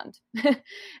brand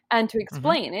and to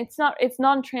explain. It's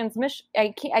non-transmission.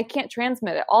 I can't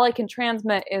transmit it. All I can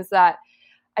transmit is that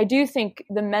I do think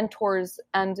the mentors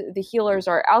and the healers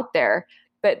are out there,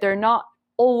 but they're not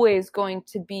always going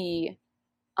to be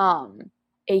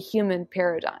a human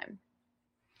paradigm.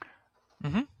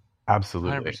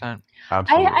 Absolutely. 100%.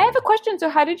 Absolutely. I have a question. So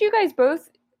how did you guys both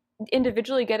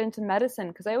individually get into medicine?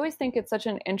 Because I always think it's such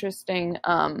an interesting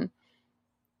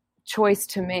choice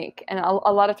to make. And a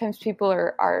lot of times people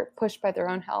are pushed by their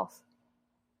own health.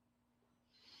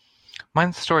 My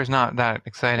story's not that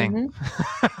exciting.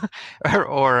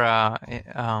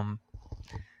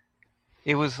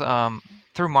 It was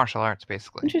through martial arts,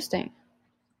 basically. Interesting.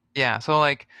 Yeah. So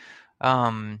like, I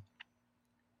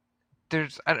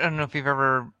don't know if you've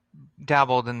ever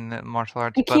dabbled in the martial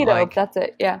arts. Aikido, but like, that's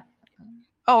it. Yeah.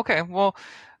 Oh, okay. Well,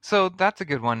 so that's a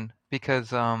good one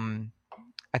because I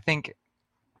think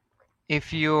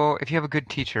if you have a good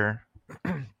teacher,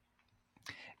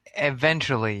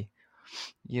 eventually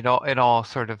it all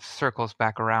sort of circles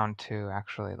back around to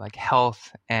actually like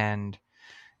health and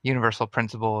universal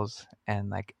principles and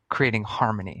like creating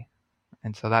harmony.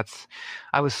 And so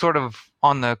I was sort of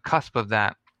on the cusp of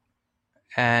that.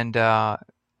 And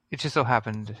it just so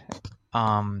happened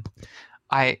at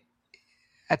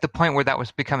the point where that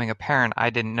was becoming apparent, I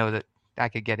didn't know that I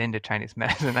could get into Chinese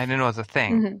medicine. I didn't know it was a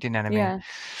thing. Do you know what I mean? Yeah.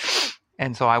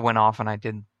 And so I went off and I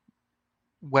did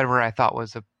whatever I thought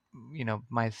was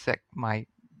my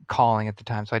calling at the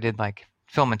time. So I did like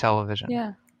film and television.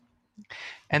 Yeah.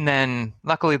 And then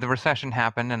luckily the recession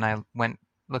happened and I went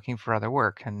looking for other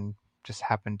work and just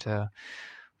happened to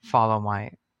follow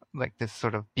my like this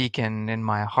sort of beacon in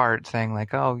my heart saying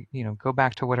like, oh, go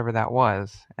back to whatever that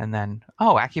was. And then,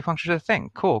 oh, acupuncture's a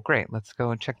thing. Cool. Great. Let's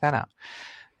go and check that out.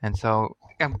 And so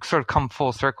I'm sort of come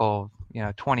full circle,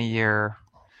 20-year,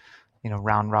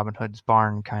 round Robin Hood's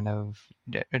barn kind of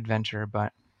adventure.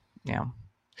 But,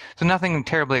 so nothing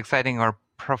terribly exciting or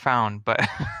profound, but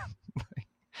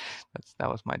that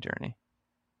was my journey.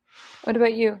 What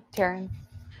about you, Taryn?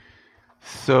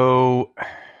 So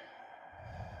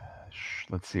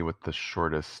let's see what the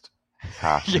shortest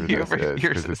path through this is,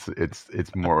 because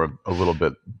it's more a little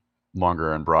bit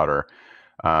longer and broader.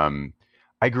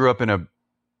 I grew up in a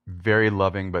very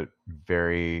loving but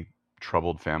very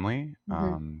troubled family.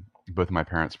 Both of my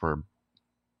parents were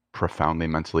profoundly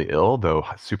mentally ill, though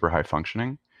super high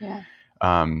functioning. Yeah.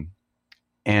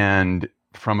 And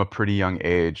from a pretty young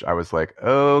age, I was like,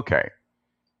 okay.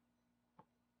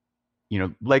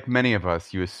 Like many of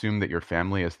us, you assume that your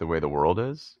family is the way the world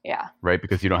is. Yeah. Right?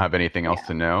 Because you don't have anything else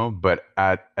to know. But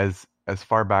as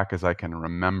far back as I can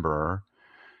remember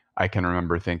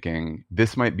thinking,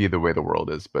 this might be the way the world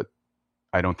is, but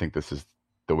I don't think this is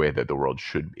the way that the world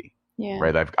should be. Yeah.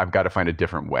 Right? I've got to find a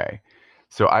different way.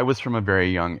 So I was from a very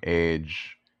young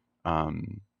age,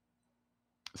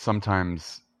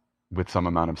 sometimes with some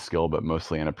amount of skill, but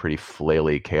mostly in a pretty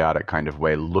flaily, chaotic kind of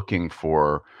way, looking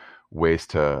for ways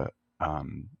to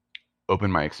open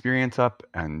my experience up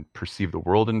and perceive the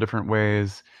world in different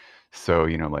ways. So,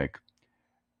 like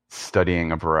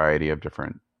studying a variety of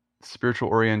different spiritual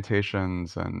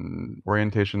orientations and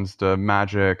orientations to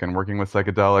magic and working with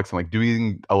psychedelics and like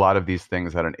doing a lot of these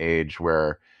things at an age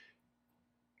where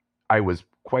I was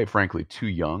quite frankly too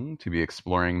young to be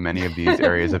exploring many of these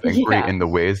areas of inquiry in the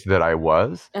ways that I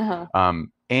was.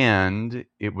 And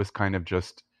it was kind of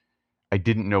just, I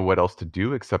didn't know what else to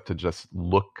do except to just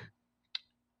look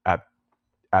at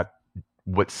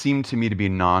what seemed to me to be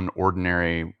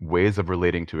non-ordinary ways of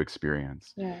relating to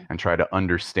experience and try to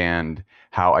understand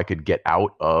how I could get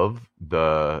out of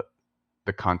the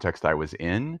context I was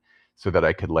in so that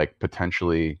I could like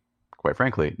potentially, quite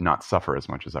frankly, not suffer as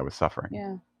much as I was suffering.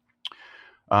 Yeah.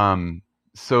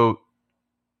 So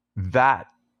that,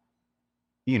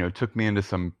 took me into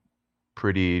some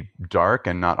pretty dark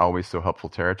and not always so helpful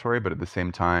territory, but at the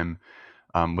same time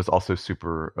was also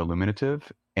super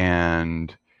illuminative.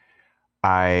 And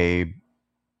I,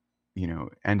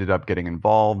 ended up getting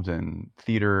involved in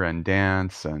theater and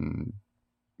dance and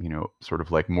sort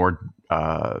of like more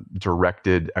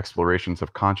directed explorations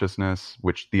of consciousness,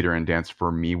 which theater and dance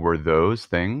for me were those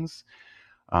things.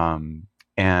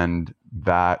 And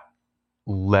that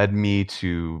led me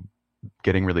to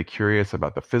getting really curious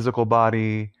about the physical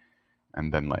body,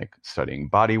 and then like studying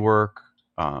body work,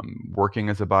 working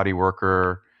as a body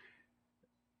worker.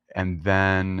 And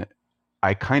then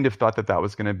I kind of thought that that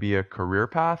was going to be a career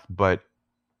path, but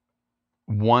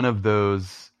one of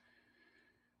those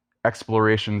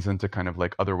explorations into kind of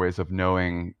like other ways of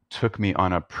knowing took me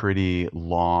on a pretty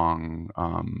long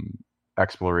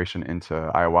exploration into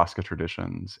ayahuasca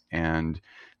traditions, and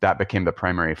that became the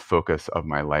primary focus of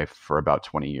my life for about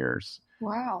 20 years.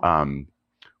 Wow.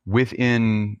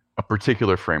 Within a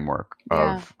particular framework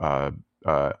of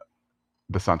the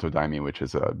Santo Daime, which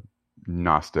is a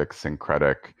Gnostic,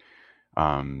 syncretic,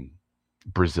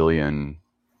 Brazilian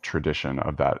tradition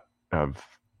of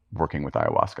working with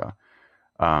ayahuasca.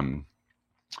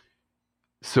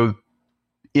 So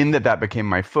in that became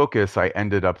my focus, I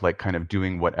ended up like kind of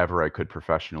doing whatever I could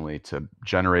professionally to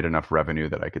generate enough revenue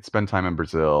that I could spend time in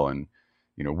Brazil and,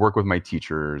 work with my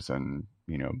teachers and,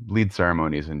 lead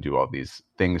ceremonies and do all these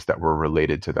things that were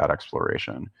related to that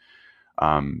exploration.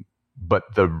 But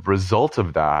the result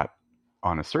of that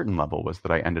on a certain level was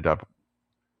that I ended up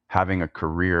having a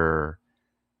career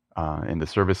in the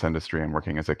service industry and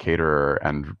working as a caterer,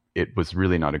 and it was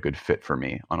really not a good fit for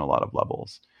me on a lot of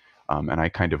levels. And I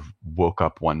kind of woke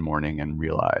up one morning and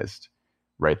realized,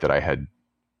 right, that I had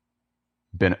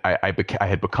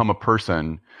become a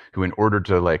person who, in order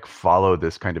to like follow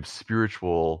this kind of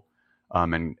spiritual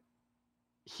and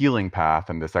healing path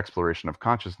and this exploration of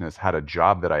consciousness, had a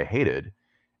job that I hated,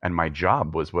 and my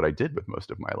job was what I did with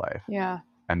most of my life. Yeah.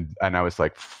 And I was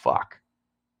like, fuck,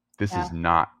 this is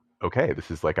not okay. This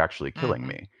is like actually killing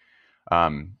me.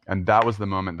 And that was the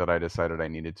moment that I decided I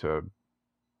needed to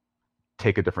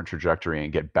take a different trajectory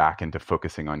and get back into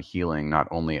focusing on healing, not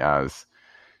only as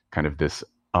kind of this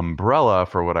umbrella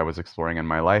for what I was exploring in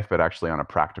my life, but actually on a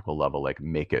practical level, like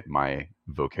make it my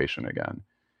vocation again.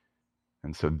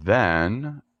 And so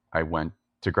then I went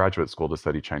to graduate school to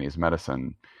study Chinese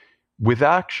medicine with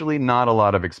actually not a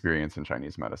lot of experience in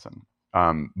Chinese medicine.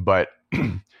 But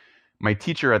my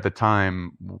teacher at the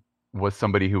time was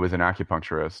somebody who was an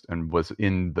acupuncturist and was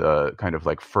in the kind of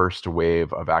like first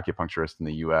wave of acupuncturists in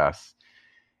the US.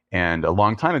 And a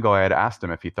long time ago, I had asked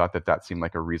him if he thought that that seemed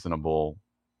like a reasonable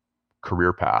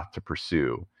career path to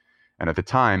pursue. And at the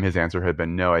time, his answer had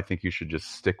been, no, I think you should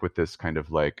just stick with this kind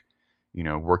of like,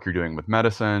 work you're doing with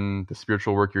medicine, the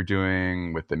spiritual work you're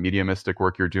doing, with the mediumistic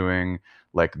work you're doing.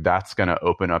 Like that's going to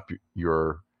open up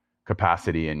your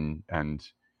capacity and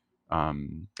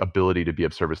ability to be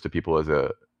of service to people as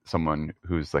someone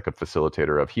who's like a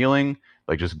facilitator of healing.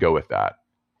 Like just go with that.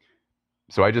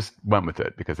 So I just went with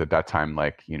it because at that time,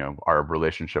 like, our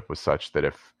relationship was such that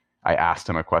if I asked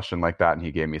him a question like that and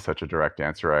he gave me such a direct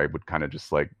answer, I would kind of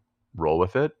just like roll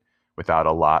with it without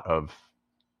a lot of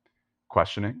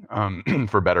questioning,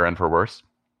 for better and for worse.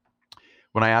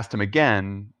 When I asked him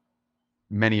again,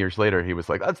 many years later, he was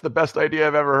like, that's the best idea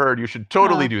I've ever heard. You should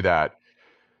totally do that.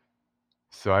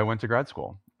 So I went to grad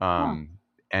school, and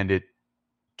it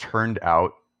turned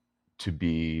out to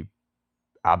be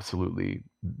absolutely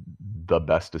the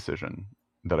best decision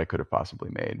that I could have possibly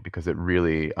made, because it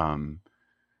really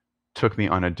took me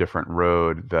on a different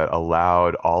road that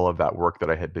allowed all of that work that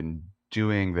I had been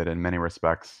doing, that in many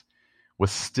respects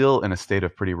was still in a state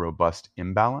of pretty robust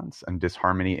imbalance and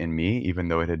disharmony in me, even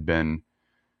though it had been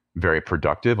very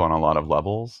productive on a lot of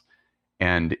levels.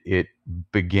 And it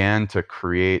began to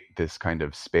create this kind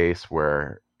of space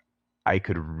where I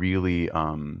could really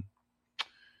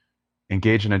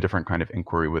engage in a different kind of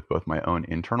inquiry with both my own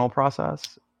internal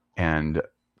process and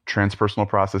transpersonal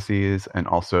processes, and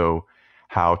also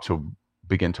how to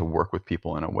begin to work with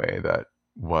people in a way that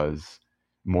was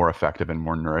more effective and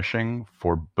more nourishing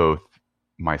for both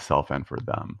myself and for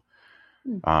them.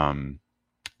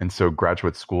 And so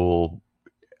graduate school,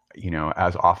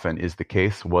 as often is the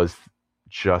case, was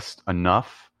just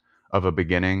enough of a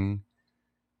beginning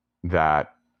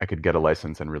that I could get a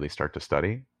license and really start to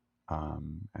study.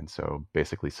 And so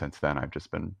basically since then, I've just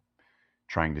been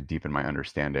trying to deepen my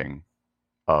understanding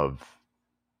of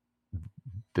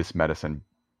this medicine,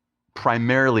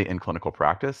 primarily in clinical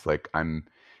practice. Like I'm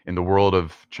in the world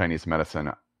of Chinese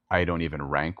medicine, I don't even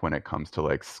rank when it comes to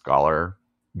like scholar,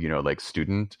 like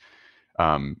student.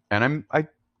 And I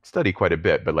study quite a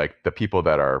bit, but like the people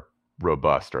that are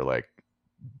robust are like,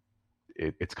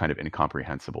 it's kind of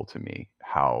incomprehensible to me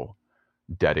how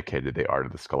dedicated they are to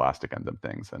the scholastic end of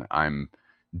things. And I'm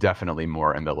definitely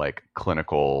more in the like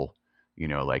clinical,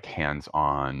 like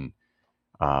hands-on,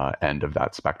 end of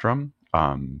that spectrum.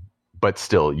 But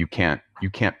still, you can't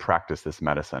practice this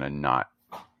medicine and not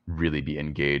really be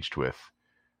engaged with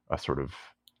a sort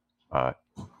of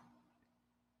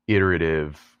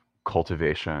iterative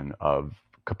cultivation of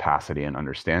capacity and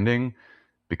understanding,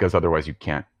 because otherwise you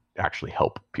can't actually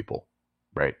help people,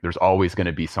 right? There's always going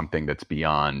to be something that's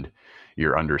beyond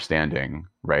your understanding,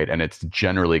 right? And it's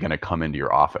generally going to come into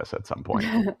your office at some point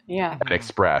Yeah. and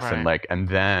express. Right. And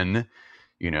then,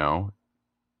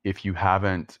 if you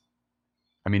haven't,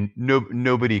 I mean,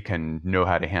 nobody can know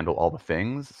how to handle all the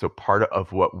things. So part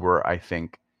of what we're, I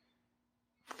think,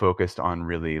 focused on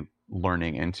really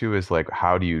learning into is like,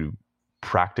 how do you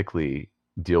practically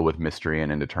deal with mystery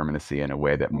and indeterminacy in a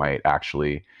way that might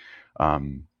actually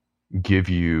give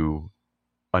you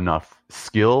enough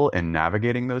skill in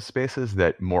navigating those spaces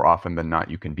that more often than not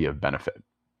you can be of benefit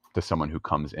to someone who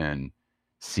comes in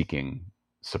seeking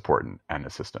support and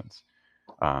assistance.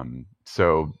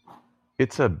 So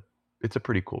it's a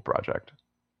pretty cool project.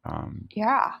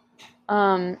 Yeah.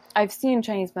 I've seen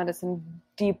Chinese medicine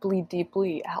deeply,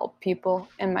 deeply help people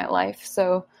in my life.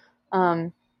 So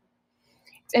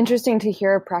it's interesting to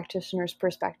hear a practitioner's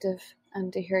perspective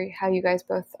and to hear how you guys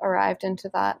both arrived into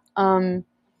that.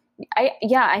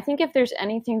 I think if there's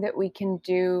anything that we can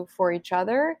do for each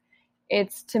other,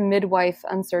 it's to midwife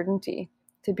uncertainty,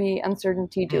 to be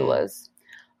uncertainty doulas.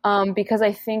 Because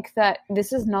I think that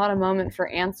this is not a moment for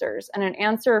answers, and an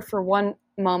answer for one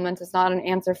moment is not an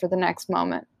answer for the next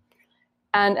moment.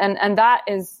 And that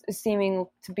is seeming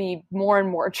to be more and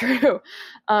more true.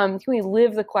 Can we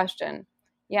live the question?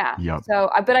 Yeah. Yep.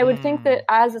 So, but I would think that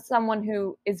as someone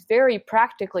who is very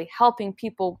practically helping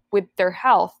people with their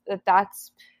health,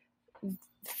 that's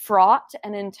fraught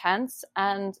and intense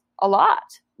and a lot,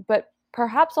 but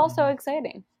perhaps also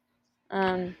exciting.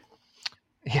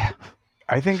 Yeah.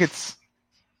 I think it's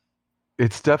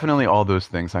definitely all those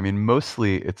things. I mean,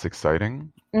 mostly it's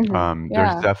exciting.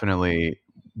 There's definitely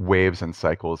waves and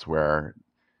cycles where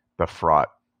the fraught,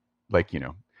 like,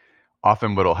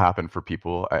 often what'll happen for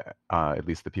people, at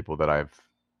least the people that I've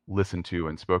listened to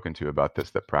and spoken to about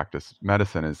this that practice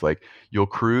medicine, is like, you'll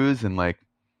cruise and like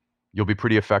you'll be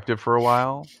pretty effective for a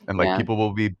while, and like people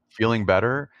will be feeling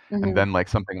better, and then like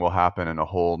something will happen and a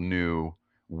whole new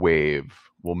wave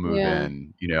will move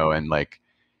in, and like,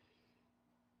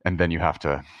 and then you have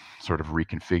to sort of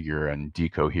reconfigure and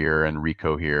decohere and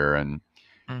recohere. And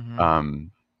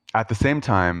at the same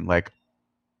time, like,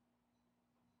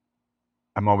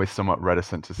 I'm always somewhat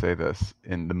reticent to say this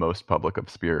in the most public of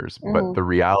spheres, but the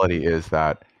reality is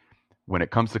that when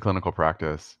it comes to clinical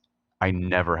practice, I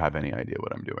never have any idea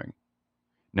what I'm doing.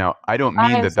 Now, I don't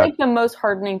mean it's like the most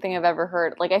hardening thing I've ever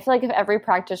heard. Like, I feel like if every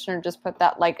practitioner just put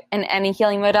that, like, in any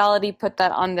healing modality, put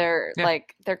that on their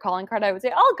like their calling card, I would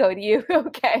say, I'll go to you.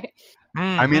 Okay.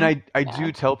 I mean, I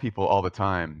do tell people all the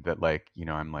time that, like,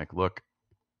 I'm like, look,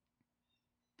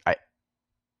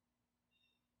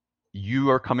 you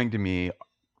are coming to me.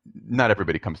 Not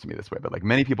everybody comes to me this way, but like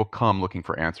many people come looking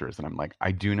for answers, and I'm like,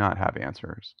 I do not have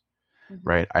answers,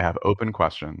 right? I have open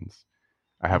questions.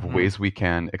 I have ways we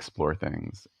can explore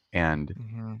things, and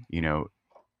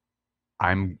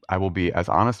I will be as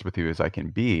honest with you as I can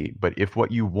be. But if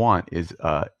what you want is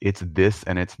it's this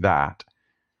and it's that,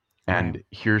 and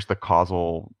here's the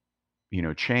causal,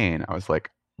 chain, I was like,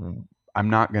 I'm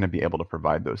not going to be able to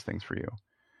provide those things for you.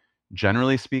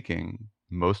 Generally speaking,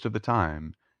 most of the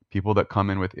time, people that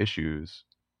come in with issues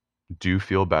do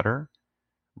feel better,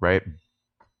 right?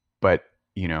 But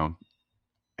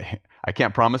I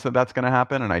can't promise that that's going to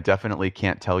happen, and I definitely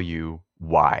can't tell you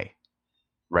why,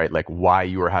 right? Like why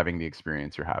you are having the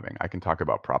experience you're having. I can talk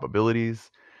about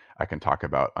probabilities. I can talk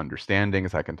about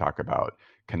understandings. I can talk about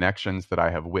connections that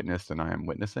I have witnessed and I am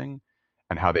witnessing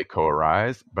and how they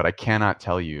co-arise, but I cannot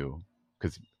tell you,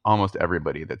 because almost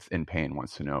everybody that's in pain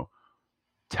wants to know,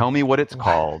 tell me what it's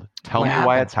called, tell me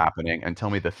why it's happening, and tell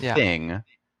me the thing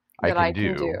I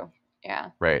can do.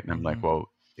 Yeah. Right. And I'm like,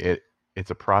 well,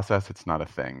 it's a process. It's not a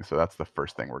thing. So that's the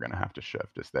first thing we're going to have to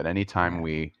shift, is that anytime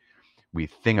we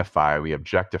thingify, we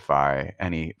objectify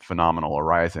any phenomenal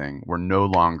arising, we're no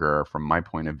longer, from my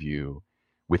point of view,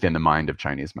 within the mind of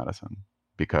Chinese medicine.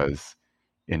 Because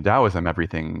in Taoism,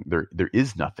 everything, there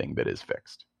is nothing that is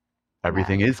fixed.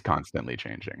 Everything is constantly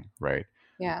changing, right?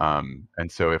 Yeah.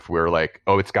 And so if we're like,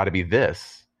 oh, it's got to be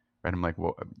this, right? I'm like,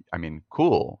 well, I mean,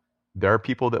 cool. There are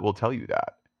people that will tell you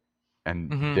that.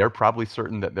 And they're probably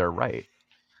certain that they're right.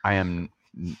 I am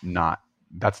not.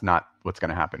 That's not what's going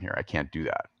to happen here. I can't do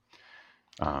that.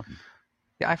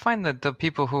 I find that the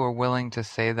people who are willing to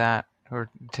say that or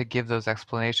to give those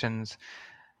explanations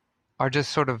are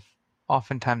just sort of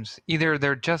oftentimes either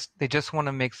they just want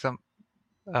to make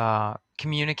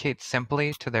communicate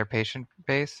simply to their patient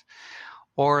base,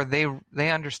 or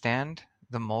they understand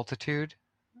the multitude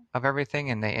of everything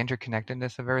and the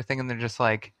interconnectedness of everything, and they're just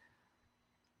like,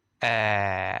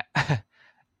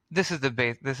 this is the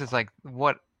base. This is like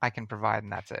what I can provide,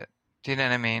 and that's it. Do you know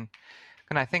what I mean?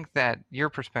 And I think that your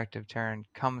perspective, Taryn,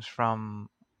 comes from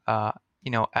a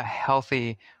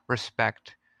healthy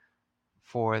respect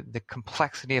for the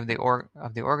complexity of the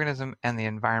organism and the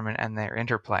environment and their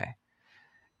interplay.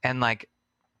 And like,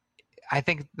 I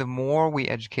think the more we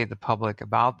educate the public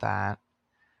about that,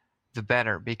 the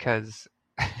better, because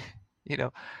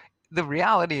the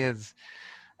reality is,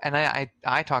 and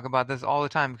I talk about this all the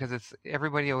time, because it's,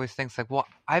 everybody always thinks like, well,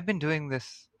 I've been doing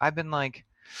this, I've been like,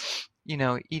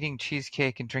 eating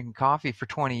cheesecake and drinking coffee for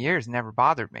 20 years, never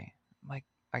bothered me. I'm like,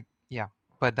 yeah,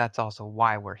 but that's also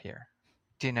why we're here.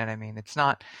 Do you know what I mean? It's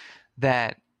not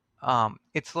that,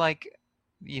 it's like,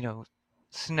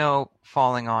 snow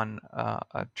falling on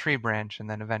a tree branch and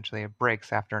then eventually it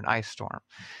breaks after an ice storm.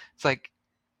 It's like,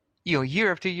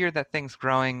 year after year that thing's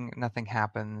growing, nothing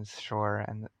happens, sure.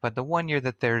 But the one year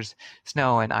that there's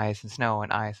snow and ice and snow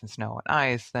and ice and snow and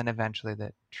ice, then eventually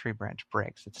the tree branch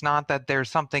breaks. It's not that there's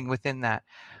something within that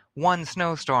one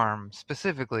snowstorm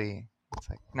specifically. It's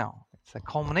like, no, it's a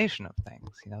culmination of things.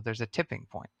 There's a tipping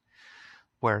point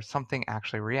where something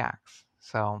actually reacts.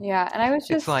 So yeah, and I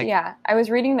was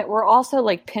reading that we're also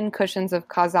like pin cushions of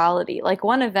causality. Like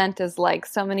one event is like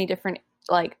so many different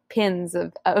like pins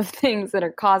of things that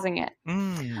are causing it.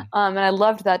 And I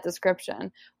loved that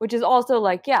description, which is also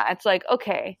like, yeah, it's like,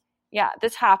 okay, yeah,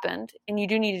 this happened and you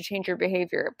do need to change your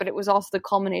behavior, but it was also the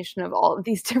culmination of all of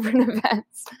these different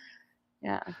events.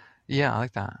 Yeah. Yeah, I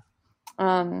like that.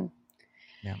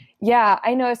 Yeah,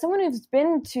 I know. As someone who's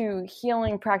been to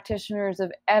healing practitioners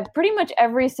of pretty much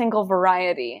every single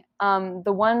variety, the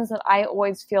ones that I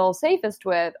always feel safest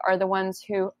with are the ones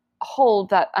who hold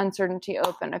that uncertainty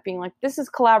open, of being like, this is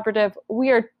collaborative.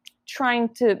 We are trying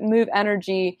to move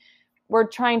energy. We're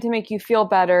trying to make you feel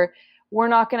better. We're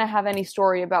not going to have any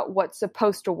story about what's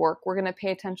supposed to work. We're going to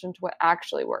pay attention to what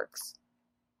actually works.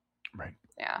 Right.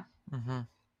 Yeah. Mm-hmm.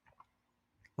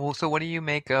 Well, so what do you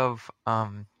make of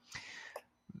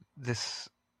this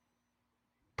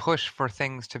push for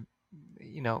things to,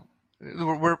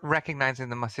 we're recognizing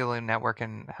the mycelium network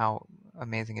and how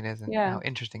amazing it is and how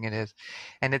interesting it is.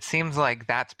 And it seems like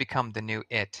that's become the new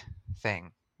it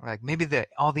thing. Like maybe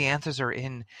all the answers are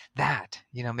in that,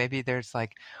 maybe there's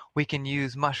like, we can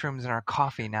use mushrooms in our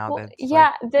coffee now. Well, that's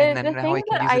yeah. like, The and then thing we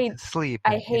can that use it to sleep.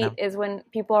 I hate is when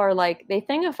people are like, they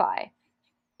thingify,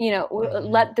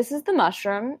 this is the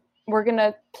mushroom. We're going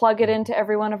to plug it into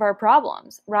every one of our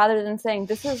problems, rather than saying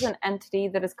this is an entity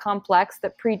that is complex,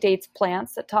 that predates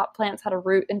plants, that taught plants how to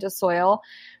root into soil.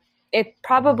 It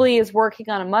probably is working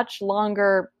on a much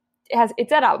longer,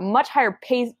 it's at a much higher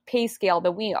pay scale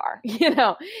than we are,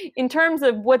 in terms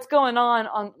of what's going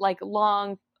on like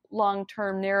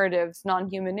long-term narratives,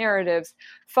 non-human narratives.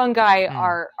 Fungi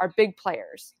are big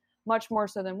players, much more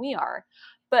so than we are.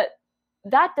 But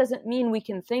that doesn't mean we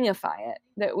can thingify it,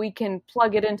 that we can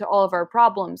plug it into all of our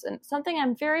problems. And something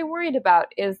I'm very worried about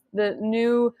is the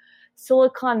new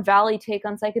Silicon Valley take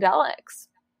on psychedelics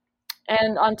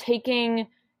and on taking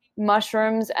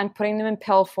mushrooms and putting them in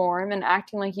pill form and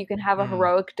acting like you can have a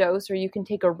heroic dose or you can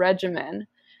take a regimen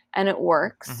and it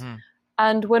works. Mm-hmm.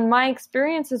 And when my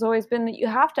experience has always been that you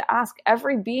have to ask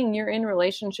every being you're in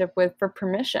relationship with for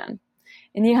permission.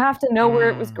 And you have to know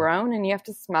where it was grown, and you have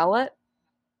to smell it.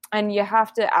 And you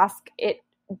have to ask it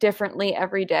differently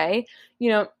every day.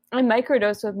 I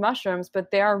microdose with mushrooms,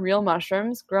 but they are real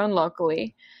mushrooms grown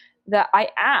locally, that I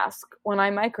ask when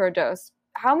I microdose,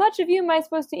 how much of you am I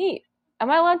supposed to eat? Am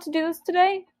I allowed to do this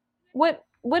today?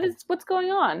 What's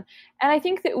going on? And I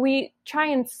think that we try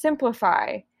and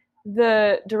simplify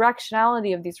the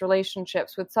directionality of these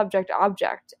relationships with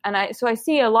subject-object. And I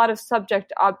see a lot of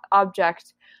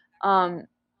subject-object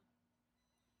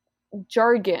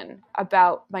jargon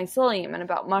about mycelium and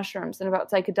about mushrooms and about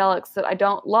psychedelics that I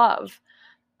don't love.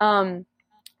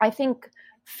 I think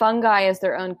fungi as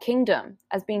their own kingdom,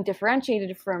 as being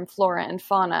differentiated from flora and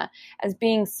fauna, as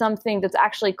being something that's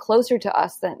actually closer to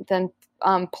us than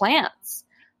plants,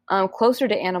 closer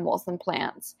to animals than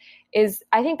plants,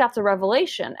 I think that's a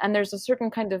revelation. And there's a certain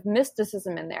kind of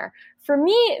mysticism in there. For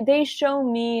me, they show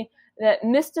me that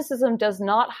mysticism does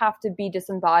not have to be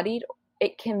disembodied.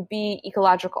 It can be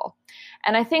ecological.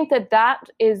 And I think that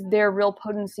is their real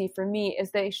potency for me,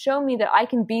 is they show me that I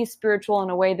can be spiritual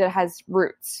in a way that has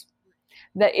roots,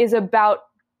 that is about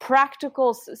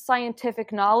practical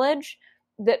scientific knowledge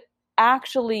that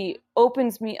actually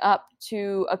opens me up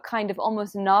to a kind of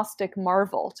almost Gnostic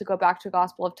marvel, to go back to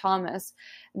Gospel of Thomas,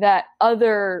 that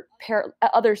other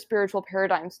spiritual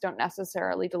paradigms don't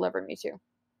necessarily deliver me to.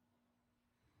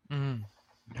 Mm.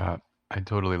 Yeah, I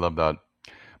totally love that.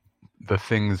 The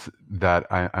things that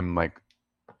I'm like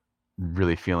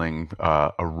really feeling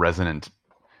a resonant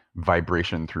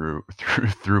vibration through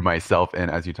myself,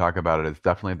 and as you talk about it, it's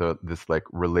definitely this like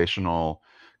relational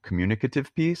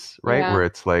communicative piece, right? Yeah. Where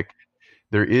it's like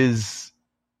there is,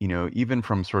 even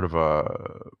from sort of a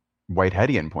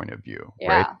Whiteheadian point of view,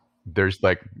 right? There's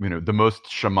like, the most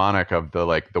shamanic of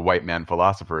the white man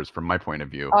philosophers from my point of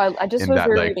view. Oh, I just was that,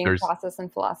 like, reading Process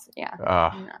and Philosophy.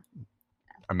 Yeah.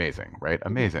 Amazing, right?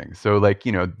 Amazing. So like,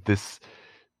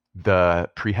 the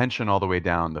prehension all the way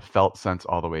down, the felt sense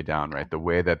all the way down, right? The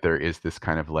way that there is this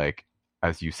kind of like,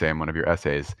 as you say in one of your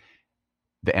essays,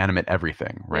 the animate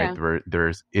everything, right? Yeah. Where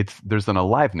there's an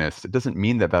aliveness. It doesn't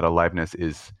mean that aliveness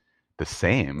is the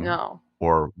same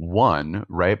or one,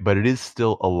 right? But it is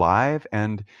still alive,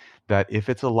 and that if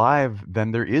it's alive,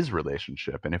 then there is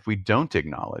relationship. And if we don't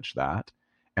acknowledge that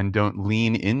and don't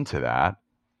lean into that,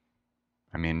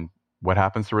 I mean, what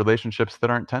happens to relationships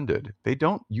that aren't tended? They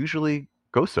don't usually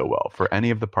go so well for any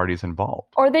of the parties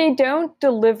involved. Or they don't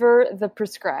deliver the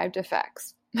prescribed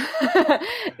effects.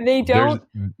 They don't.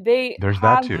 There's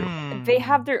that too. They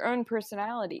have their own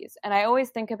personalities, and I always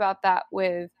think about that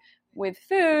with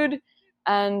food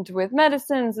and with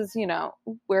medicines. Is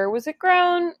where was it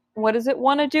grown? What does it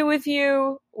want to do with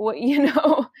you? What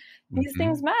these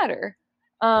things matter.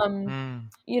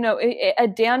 A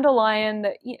dandelion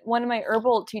that one of my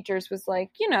herbal teachers was like,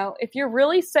 if you're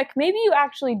really sick, maybe you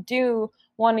actually do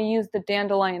want to use the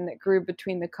dandelion that grew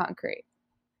between the concrete.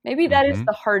 Maybe that is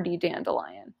the hardy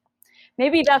dandelion.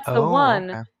 Maybe that's the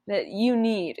one that you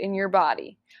need in your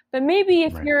body. But maybe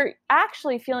if you're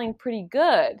actually feeling pretty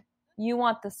good, you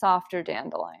want the softer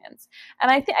dandelions.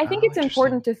 And I think it's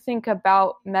important to think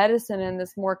about medicine in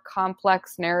this more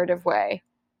complex narrative way.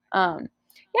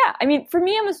 Yeah, I mean, for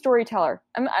me, I'm a storyteller.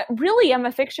 I'm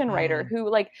a fiction writer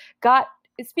who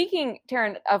speaking,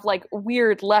 Taryn, of like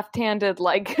weird left-handed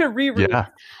rereads. Yeah.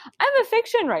 I'm a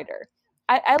fiction writer.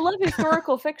 I love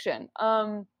historical fiction.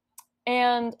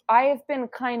 And I have been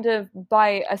kind of,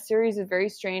 by a series of very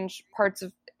strange parts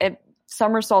of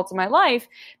somersaults in my life,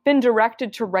 been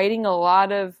directed to writing a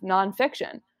lot of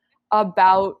nonfiction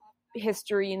about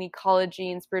history and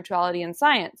ecology and spirituality and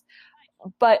science.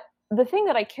 But the thing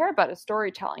that I care about is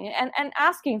storytelling and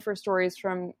asking for stories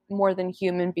from more than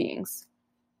human beings.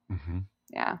 Mm-hmm.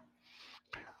 Yeah.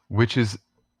 Which is,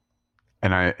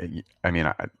 and I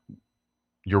mean,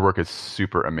 your work is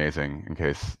super amazing. In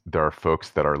case there are folks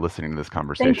that are listening to this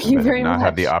conversation that have not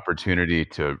had the opportunity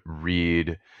to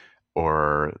read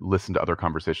or listen to other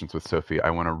conversations with Sophie,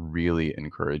 I want to really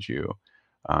encourage you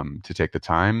to take the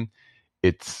time.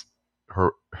 It's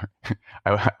her.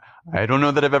 I don't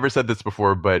know that I've ever said this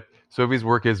before, but Sophie's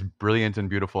work is brilliant and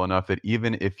beautiful enough that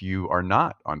even if you are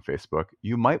not on Facebook,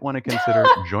 you might want to consider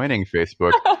joining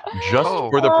Facebook just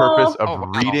for the purpose of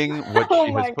reading what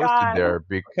she has posted there,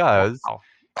 because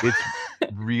it's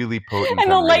really potent. And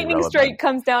the lightning strike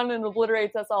comes down and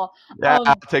obliterates us all. Yeah,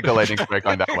 I'll take a lightning strike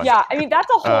on that one. Yeah, I mean, that's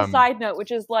a whole side note,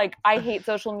 which is like, I hate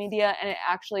social media, and it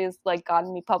actually has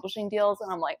gotten me publishing deals, and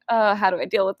I'm like, how do I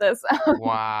deal with this?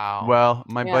 Wow. Well,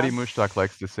 my buddy Mushtaq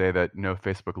likes to say that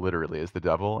Facebook literally is the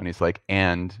devil, and he's like,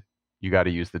 and you got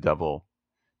to use the devil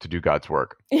to do God's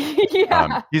work.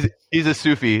 Yeah. He's a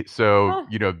Sufi, so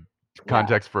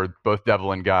context for both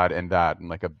devil and God and that, and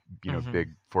like a big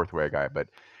fourth way guy. But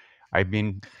I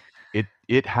mean,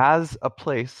 it has a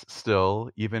place still,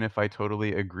 even if I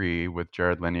totally agree with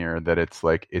Jared Lanier that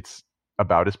it's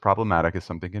about as problematic as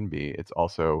something can be. It's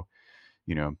also,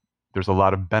 there's a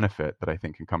lot of benefit that I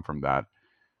think can come from that.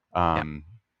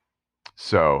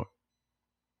 So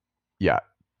yeah,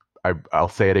 I'll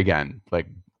say it again,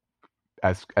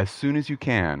 as soon as you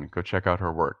can, go check out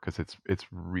her work, because it's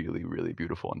really, really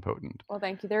beautiful and potent. Well,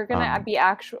 thank you. They're gonna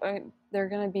they're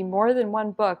gonna be more than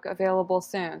one book available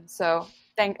soon. So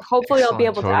hopefully I'll be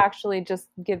able to actually just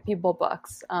give people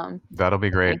books. That'll be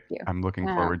great. I'm looking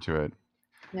forward to it.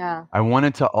 Yeah. I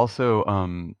wanted to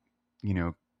also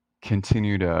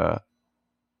continue to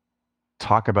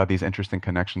talk about these interesting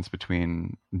connections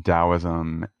between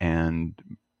Taoism and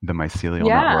the mycelial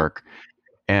network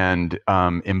and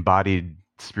embodied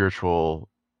spiritual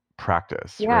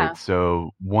practice, right?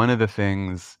 So one of the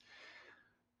things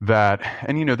that,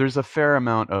 and there's a fair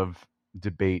amount of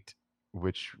debate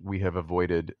which we have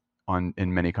avoided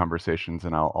in many conversations,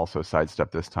 and I'll also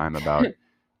sidestep this time, about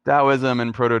Taoism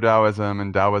and proto-Taoism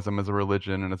and Taoism as a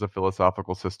religion and as a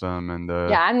philosophical system and the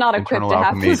Yeah, I'm not equipped internal to have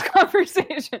alchemy. this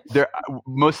conversation.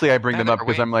 Mostly I bring them Neither up are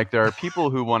because we. I'm like, there are people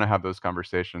who want to have those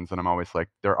conversations, and I'm always like,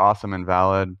 they're awesome and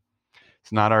valid.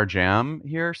 It's not our jam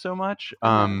here so much.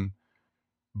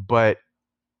 But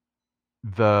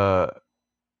the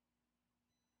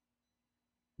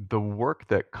work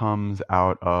that comes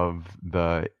out of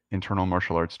the internal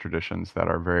martial arts traditions that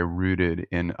are very rooted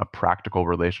in a practical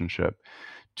relationship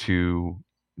to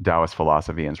Taoist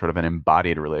philosophy and sort of an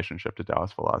embodied relationship to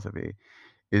Taoist philosophy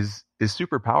is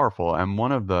super powerful, and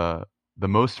one of the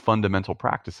most fundamental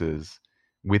practices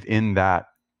within that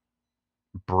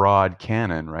broad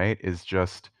canon, right, is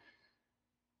just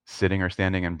sitting or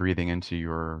standing and breathing into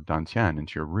your dantian,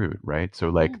 into your root, right? So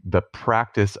like the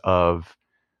practice of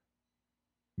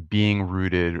being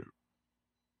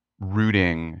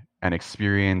rooting and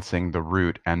experiencing the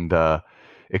root and the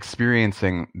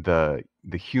experiencing the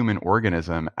human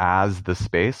organism as the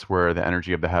space where the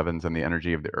energy of the heavens and the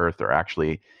energy of the earth are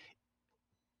actually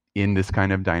in this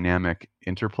kind of dynamic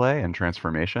interplay and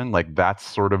transformation. Like that's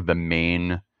sort of the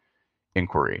main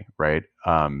inquiry, right?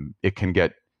 It can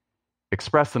get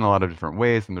expressed in a lot of different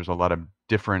ways, and there's a lot of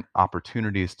different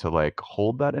opportunities to like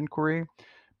hold that inquiry,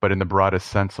 but in the broadest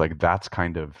sense, like that's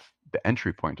kind of the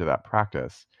entry point to that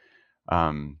practice.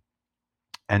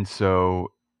 And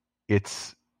so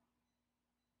it's,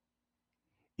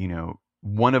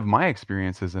 one of my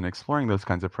experiences in exploring those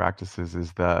kinds of practices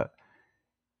is that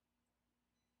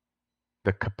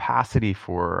the capacity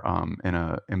for in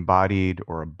a embodied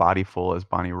or a bodyful, as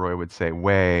Bonnie Roy would say,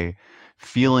 way,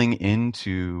 feeling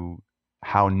into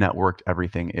how networked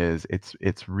everything is.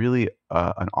 It's really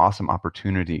an awesome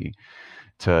opportunity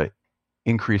to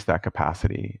increase that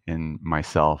capacity in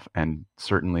myself, and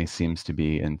certainly seems to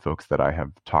be in folks that I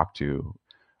have talked to,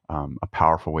 a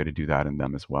powerful way to do that in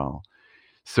them as well.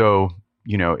 So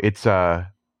it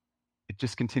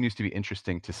just continues to be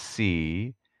interesting to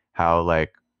see how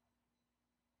like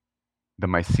the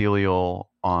mycelial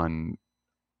on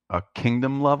a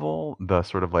kingdom level, the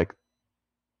sort of like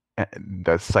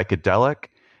the psychedelic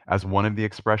as one of the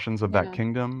expressions of that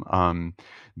kingdom,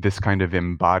 this kind of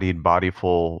embodied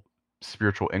bodyful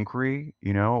spiritual inquiry,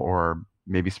 or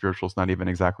maybe spiritual is not even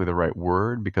exactly the right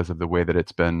word because of the way that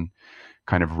it's been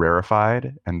kind of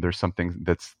rarefied, and there's something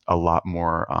that's a lot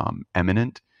more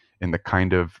eminent in the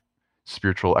kind of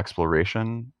spiritual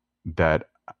exploration that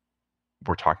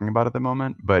we're talking about at the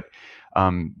moment. But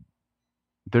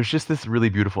there's just this really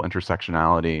beautiful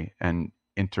intersectionality and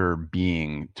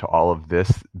interbeing to all of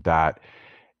this that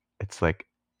it's like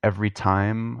every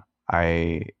time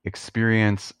I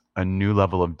experience a new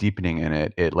level of deepening in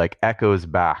it, it like echoes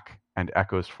back and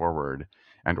echoes forward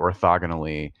and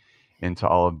orthogonally into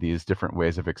all of these different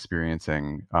ways of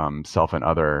experiencing self and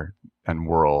other and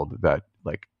world that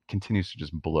like continues to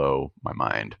just blow my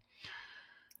mind.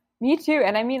 Me too.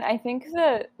 And I mean, I think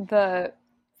the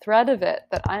thread of it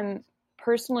that I'm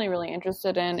personally really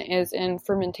interested in is in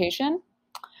fermentation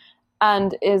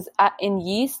and is in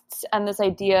yeasts and this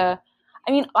idea.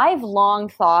 I mean, I've long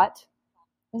thought,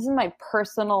 this is my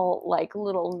personal like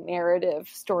little narrative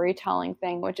storytelling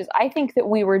thing, which is I think that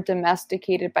we were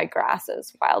domesticated by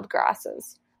grasses, wild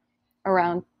grasses,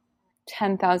 around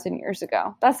 10,000 years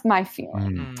ago. That's my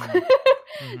feeling.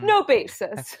 No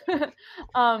basis.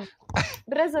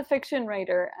 But as a fiction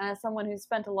writer and as someone who's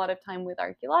spent a lot of time with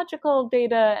archaeological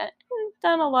data and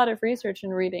done a lot of research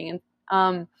and reading,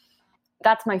 and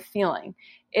that's my feeling,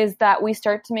 is that we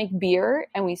start to make beer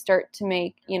and we start to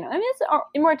make, I mean, it's our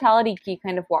Immortality Key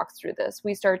kind of walks through this.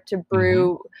 We start to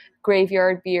brew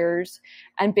graveyard beers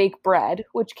and bake bread,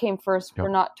 which came first. We're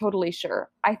not totally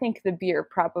sure. I think the beer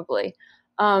probably.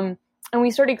 And we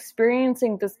start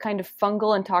experiencing this kind of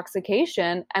fungal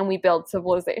intoxication and we build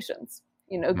civilizations,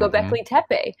 Göbekli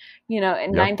Tepe,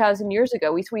 and 9,000 years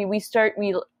ago,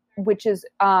 which is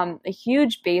a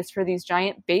huge base for these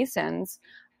giant basins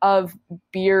of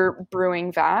beer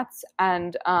brewing vats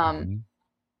and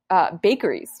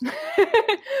bakeries.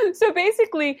 So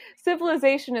basically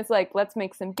civilization is like, let's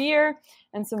make some beer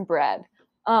and some bread.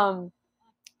 And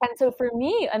so for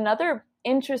me, another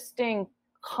interesting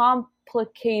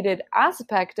complicated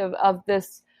aspect of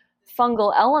this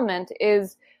fungal element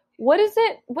is what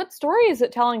story is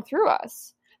it telling through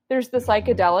us? There's the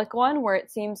psychedelic one where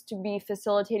it seems to be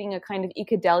facilitating a kind of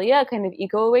ecodelia, a kind of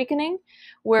eco-awakening,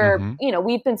 where,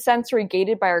 we've been sensory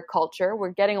gated by our culture.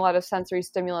 We're getting a lot of sensory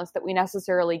stimulus that we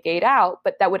necessarily gate out,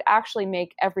 but that would actually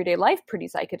make everyday life pretty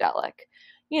psychedelic.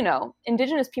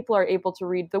 Indigenous people are able to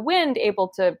read the wind, able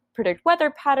to predict weather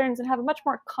patterns, and have a much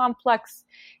more complex,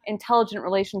 intelligent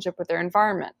relationship with their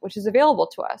environment, which is available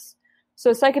to us.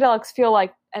 So psychedelics feel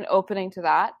like an opening to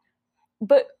that.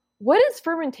 But what has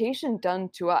fermentation done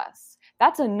to us?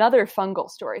 That's another fungal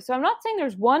story. So I'm not saying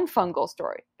there's one fungal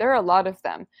story. There are a lot of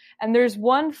them. And there's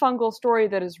one fungal story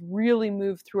that has really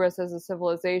moved through us as a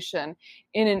civilization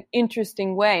in an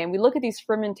interesting way. And we look at these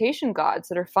fermentation gods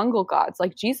that are fungal gods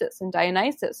like Jesus and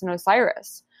Dionysus and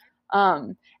Osiris.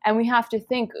 And we have to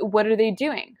think, what are they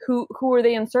doing? Who are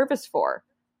they in service for?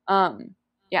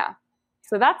 Yeah.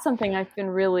 So that's something I've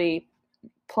been really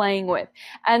playing with.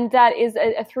 And that is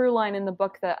a through line in the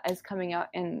book that is coming out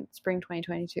in spring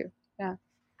 2022. Yeah.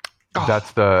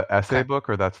 That's the essay book,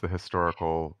 or that's the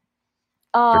historical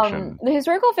fiction? The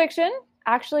historical fiction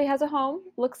actually has a home,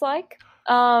 looks like.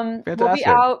 Will be Fantastic.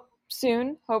 out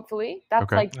soon, hopefully.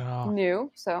 That's Okay.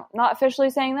 new. So not officially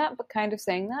saying that, but kind of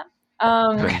saying that.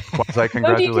 Quasi No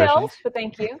congratulations. details, but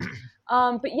thank you.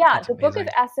 But yeah, That's the book of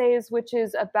amazing. essays, which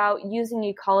is about using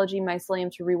ecology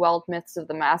mycelium to reweld myths of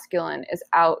the masculine, is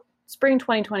out spring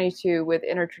 2022 with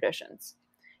Inner Traditions.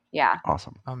 Yeah,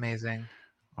 Awesome. Amazing.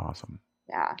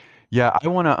 yeah. Yeah, I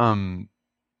want to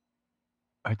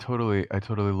I totally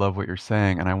love what you're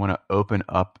saying, and I want to open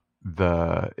up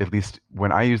at least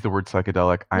when I use the word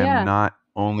psychedelic, I Yeah. am not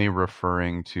only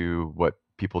referring to what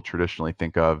people traditionally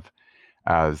think of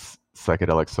as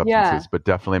psychedelic substances, but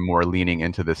definitely more leaning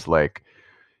into this, like,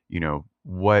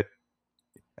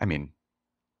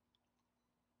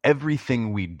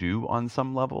 everything we do on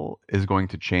some level is going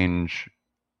to change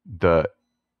the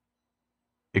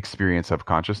experience of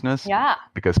consciousness. Yeah.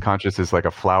 Because conscious is like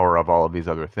a flower of all of these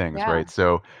other things, Yeah. right?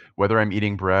 So whether I'm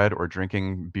eating bread or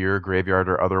drinking beer, graveyard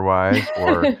or otherwise,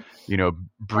 or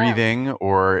breathing,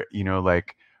 or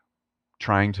like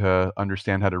trying to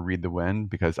understand how to read the wind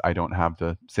because I don't have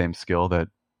the same skill that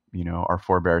our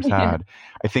forebears had.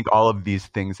 I think all of these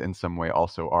things in some way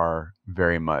also are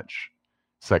very much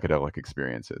psychedelic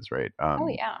experiences, right?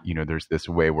 There's this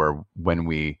way where when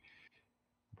we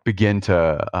begin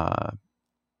to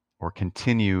or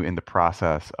continue in the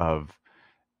process of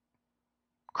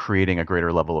creating a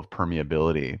greater level of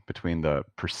permeability between the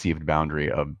perceived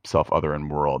boundary of self, other, and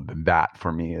world, that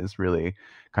for me is really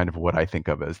kind of what I think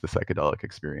of as the psychedelic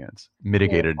experience,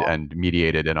 mitigated and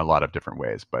mediated in a lot of different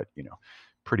ways, but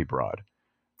pretty broad.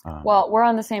 Well, we're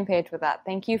on the same page with that.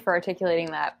 Thank you for articulating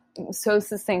that so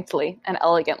succinctly and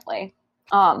elegantly.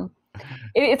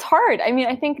 It's hard. I mean,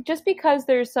 I think just because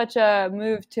there's such a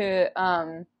move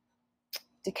to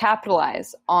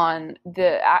capitalize on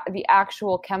the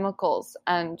actual chemicals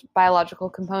and biological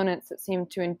components that seem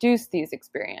to induce these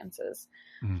experiences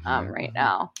right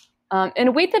now, in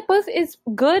a way that both is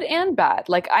good and bad.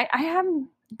 Like I'm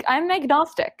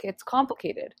agnostic. It's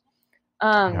complicated.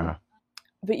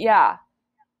 But yeah,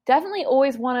 definitely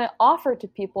always want to offer to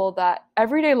people that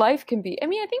everyday life can be. I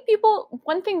mean, I think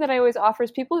one thing that I always offer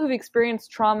is people who've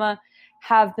experienced trauma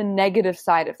have the negative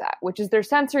side of that, which is their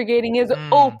sensory gating is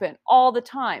open all the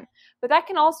time. But that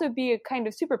can also be a kind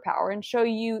of superpower and show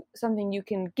you something you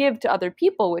can give to other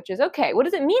people, which is, okay, what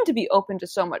does it mean to be open to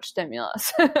so much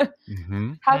stimulus?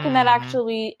 How can that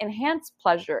actually enhance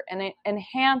pleasure and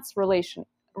enhance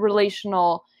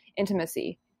relational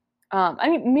intimacy? I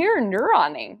mean, mirror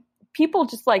neuroning. People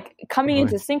just like coming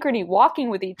into synchrony, walking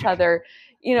with each other,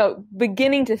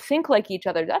 beginning to think like each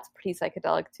other. That's pretty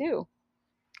psychedelic too.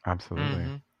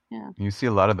 Absolutely. Yeah. You see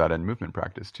a lot of that in movement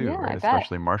practice too, right?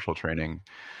 Especially martial training,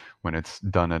 when it's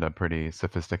done at a pretty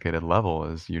sophisticated level,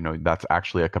 is, that's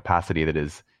actually a capacity that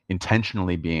is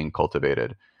intentionally being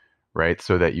cultivated, right?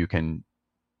 So that you can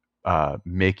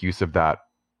make use of that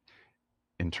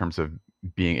in terms of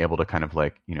being able to kind of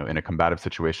like, in a combative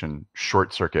situation,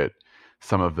 short circuit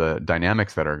some of the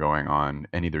dynamics that are going on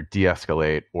and either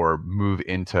de-escalate or move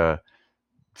into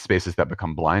spaces that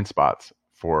become blind spots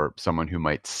for someone who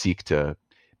might seek to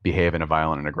behave in a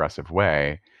violent and aggressive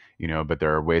way, but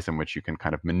there are ways in which you can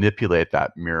kind of manipulate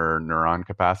that mirror neuron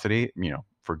capacity,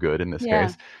 for good in this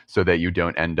case, so that you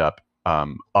don't end up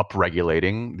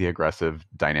upregulating the aggressive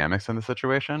dynamics in the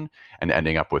situation and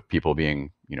ending up with people being,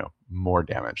 more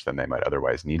damaged than they might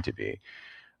otherwise need to be.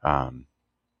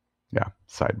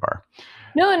 Sidebar.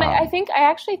 No, and I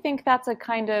actually think that's a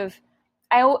kind of,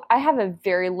 I have a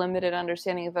very limited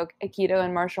understanding of Aikido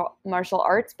and martial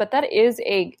arts, but that is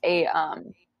a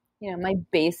my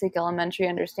basic elementary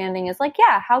understanding is like,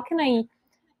 how can I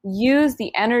use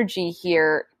the energy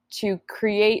here to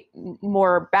create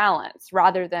more balance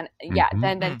rather than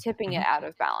than tipping it out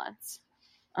of balance.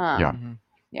 To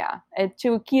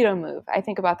Aikido move. I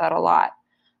think about that a lot.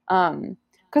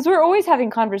 Because we're always having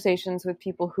conversations with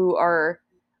people who are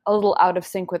a little out of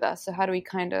sync with us. So how do we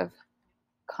kind of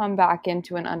come back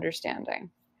into an understanding?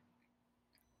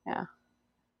 Yeah.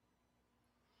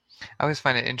 I always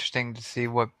find it interesting to see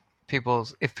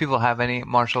if people have any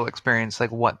martial experience,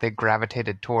 like what they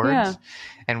gravitated towards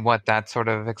and what that sort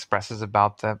of expresses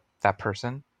about that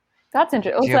person. That's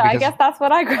interesting. You So know, I because guess that's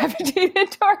what I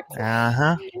gravitated towards.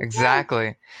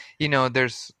 exactly. You know,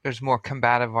 there's more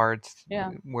combative arts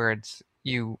Yeah. where it's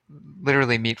you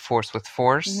literally meet force with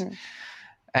force. Mhm.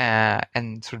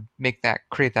 And sort of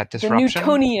create that The disruption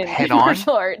Newtonian head on.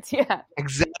 martial arts, yeah.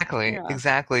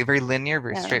 Exactly. Very linear,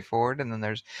 very Yeah. straightforward. And then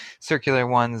there's circular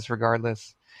ones,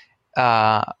 regardless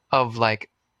of like,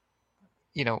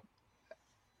 you know,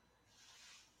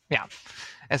 yeah.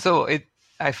 And so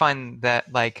I find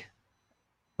that like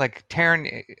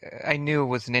Taran, I knew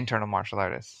was an internal martial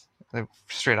artist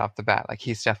straight off the bat. Like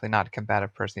he's definitely not a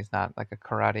combative person. He's not like a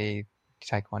karate,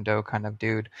 taekwondo kind of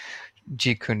dude,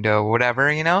 jeet kune do,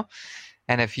 whatever, you know.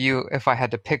 And if I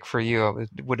had to pick for you,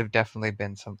 it would have definitely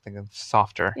been something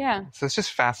softer. Yeah. So it's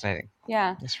just fascinating.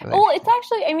 Yeah. It's really Well, it's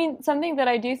actually, I mean, something that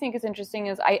I do think is interesting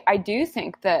is I do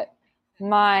think that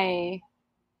the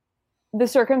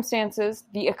circumstances,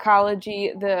 the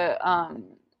ecology, the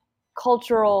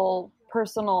cultural,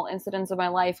 personal incidents of my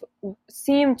life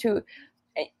seem to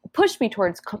push me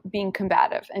towards being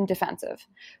combative and defensive.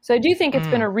 So I do think it's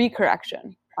been a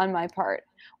recorrection on my part,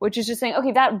 which is just saying,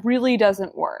 okay, that really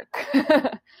doesn't work.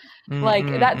 Like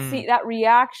that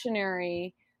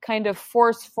reactionary kind of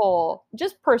forceful,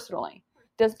 just personally,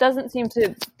 doesn't seem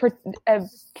to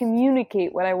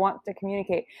communicate what I want to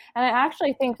communicate. And I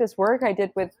actually think this work I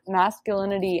did with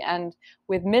masculinity and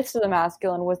with myths of the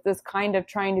masculine was this kind of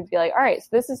trying to be like, all right, so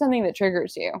this is something that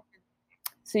triggers you.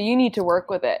 So you need to work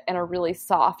with it in a really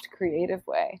soft, creative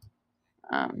way.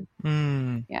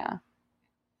 Yeah.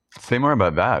 Say more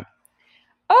about that.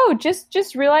 Oh,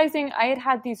 just realizing I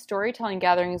had these storytelling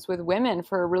gatherings with women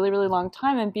for a really, really long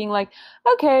time and being like,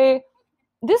 okay,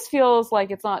 this feels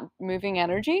like it's not moving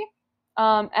energy.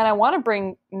 And I want to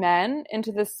bring men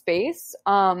into this space.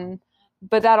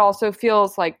 But that also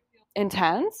feels like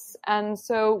intense. And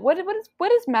so what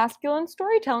does masculine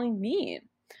storytelling mean?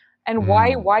 And why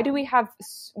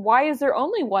is there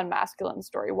only one masculine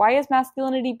story? Why has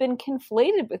masculinity been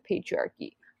conflated with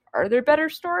patriarchy? Are there better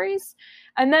stories?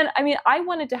 And then, I mean, I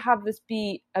wanted to have this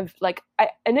be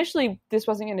initially this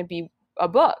wasn't going to be a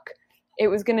book. It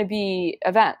was going to be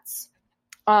events.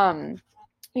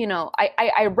 You know,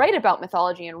 I write about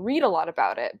mythology and read a lot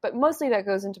about it, but mostly that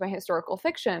goes into my historical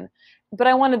fiction. But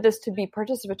I wanted this to be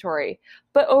participatory.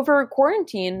 But over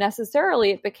quarantine,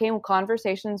 necessarily, it became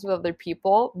conversations with other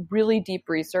people, really deep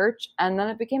research, and then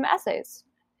it became essays.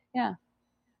 Yeah.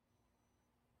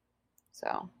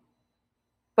 So,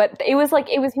 but it was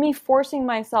me forcing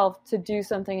myself to do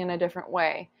something in a different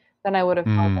way than I would have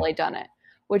normally done it,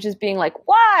 which is being like,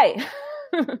 why?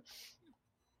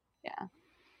 Yeah.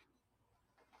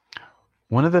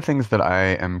 One of the things that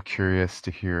I am curious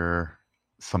to hear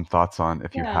some thoughts on,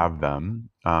 if you have them,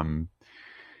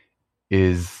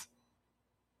 is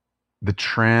the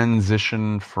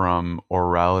transition from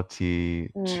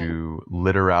orality to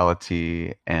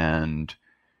literality and,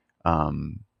 I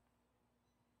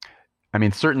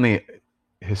mean, certainly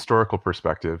historical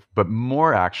perspective, but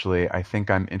more actually, I think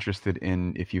I'm interested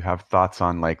in if you have thoughts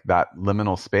on like that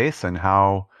liminal space and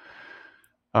how,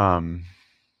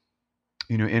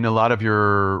 you know, in a lot of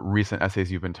your recent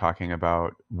essays, you've been talking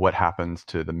about what happens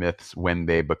to the myths when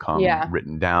they become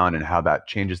written down and how that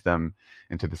changes them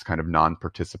into this kind of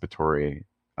non-participatory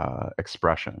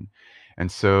expression.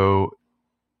 And so,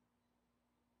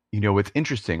 you know, what's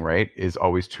interesting, right, is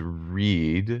always to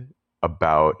read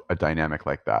about a dynamic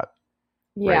like that.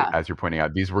 Yeah. Right? As you're pointing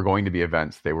out, these were going to be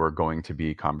events, they were going to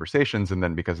be conversations, and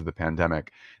then because of the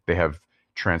pandemic, they have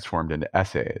transformed into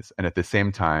essays. And at the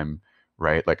same time,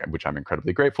 right, like, which I'm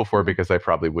incredibly grateful for because I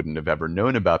probably wouldn't have ever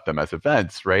known about them as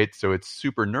events, right? So it's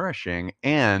super nourishing.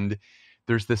 And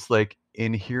there's this like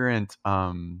inherent,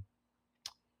 like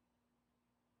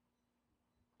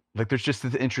there's just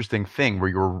this interesting thing where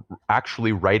you're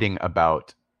actually writing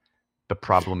about the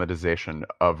problematization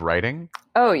of writing.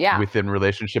 Oh, yeah. Within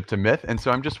relationship to myth. And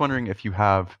so I'm just wondering if you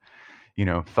have, you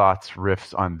know, thoughts,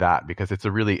 riffs on that, because it's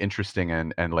a really interesting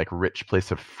and like rich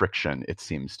place of friction, it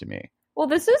seems to me. Well,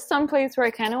 this is some place where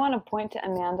I kind of want to point to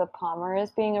Amanda Palmer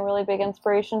as being a really big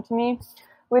inspiration to me,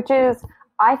 which is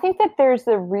I think that there's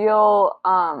a real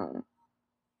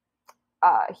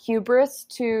hubris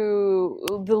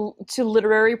to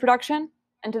literary production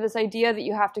and to this idea that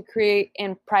you have to create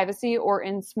in privacy or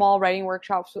in small writing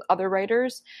workshops with other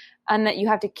writers, and that you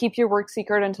have to keep your work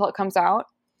secret until it comes out.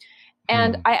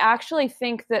 And I actually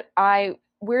think that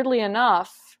weirdly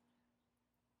enough,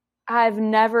 I've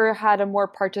never had a more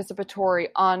participatory,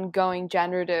 ongoing,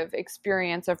 generative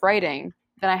experience of writing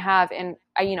than I have. And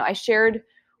I shared,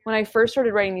 when I first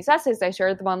started writing these essays, I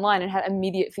shared them online and had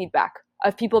immediate feedback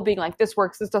of people being like, this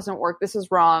works, this doesn't work, this is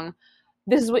wrong,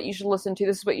 this is what you should listen to,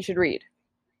 this is what you should read.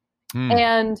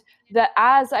 And that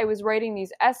as I was writing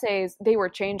these essays, they were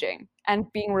changing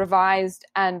and being revised,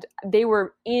 and they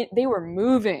were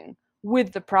moving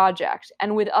with the project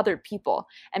and with other people,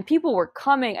 and people were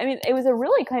coming. I mean, it was a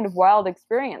really kind of wild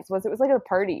experience. It was like a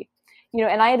party,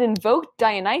 and I had invoked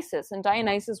Dionysus, and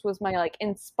Dionysus was my like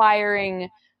inspiring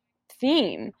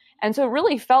theme. And so it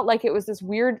really felt like it was this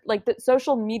weird, like that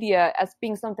social media, as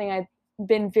being something I've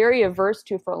been very averse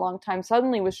to for a long time,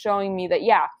 suddenly was showing me that,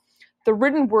 yeah, the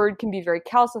written word can be very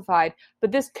calcified,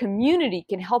 but this community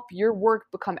can help your work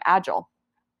become agile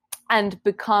and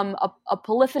become a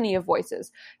polyphony of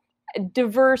voices,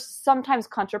 diverse, sometimes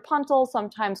contrapuntal,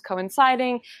 sometimes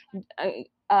coinciding,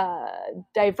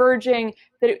 diverging,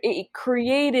 that it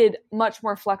created much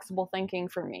more flexible thinking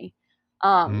for me.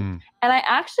 And I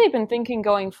actually have been thinking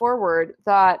going forward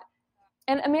that,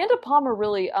 and Amanda Palmer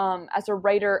really, as a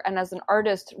writer and as an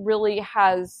artist, really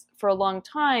has for a long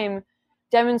time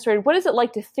demonstrated what is it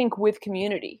like to think with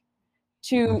community,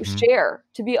 to share,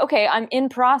 to be, okay, I'm in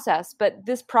process, but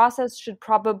this process should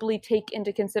probably take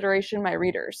into consideration my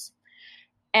readers.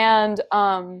 And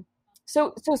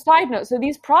so side note, so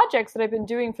these projects that I've been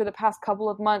doing for the past couple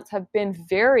of months have been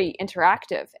very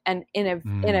interactive and in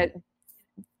a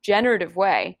generative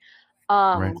way.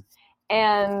 Right.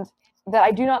 And that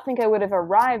I do not think I would have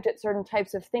arrived at certain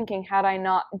types of thinking had I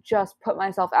not just put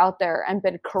myself out there and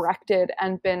been corrected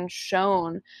and been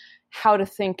shown how to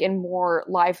think in more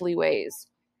lively ways.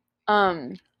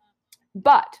 But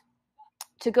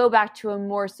to go back to a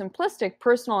more simplistic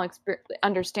personal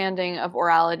understanding of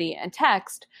orality and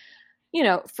text,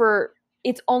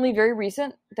 it's only very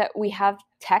recent that we have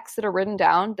texts that are written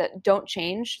down that don't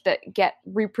change, that get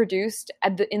reproduced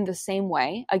in the same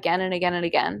way again and again and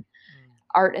again.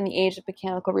 Art in the age of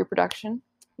mechanical reproduction,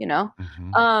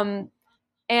 and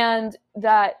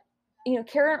that,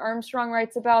 Karen Armstrong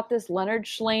writes about this, Leonard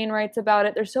Shlain writes about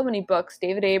it. There's so many books.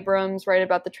 David Abrams write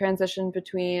about the transition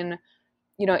between,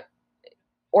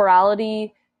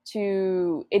 orality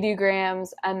to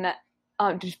ideograms and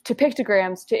to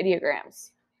pictograms to ideograms.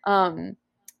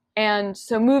 And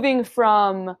so moving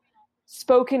from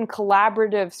spoken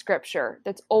collaborative scripture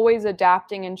that's always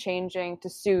adapting and changing to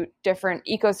suit different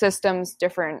ecosystems,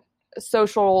 different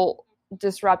social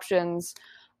disruptions.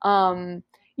 The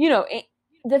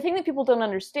thing that people don't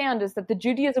understand is that the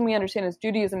Judaism we understand as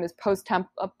Judaism is post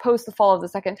the fall of the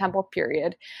Second Temple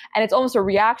period. And it's almost a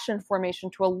reaction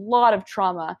formation to a lot of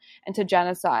trauma and to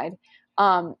genocide.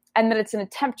 And that it's an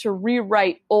attempt to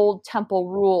rewrite old temple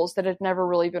rules that had never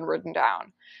really been written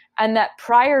down. And that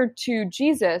prior to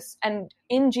Jesus and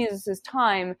in Jesus's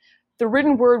time, the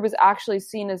written word was actually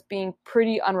seen as being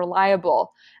pretty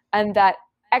unreliable, and that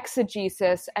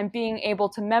exegesis and being able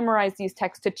to memorize these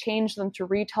texts, to change them, to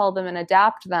retell them and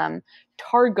adapt them,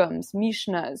 Targums,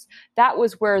 Mishnahs, that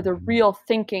was where the real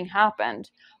thinking happened,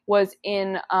 was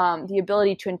in the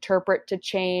ability to interpret, to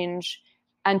change,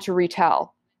 and to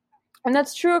retell. And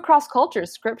that's true across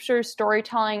cultures. Scripture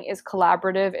storytelling is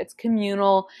collaborative, it's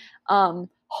communal.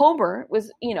 Homer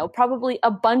was, probably a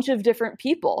bunch of different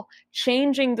people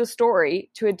changing the story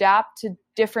to adapt to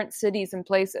different cities and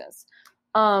places.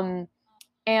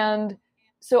 And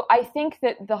so I think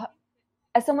that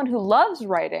as someone who loves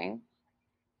writing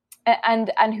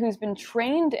and who's been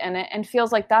trained in it and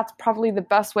feels like that's probably the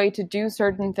best way to do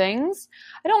certain things,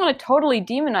 I don't want to totally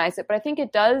demonize it, but I think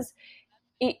it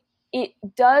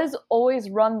does always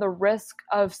run the risk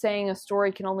of saying a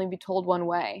story can only be told one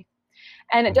way.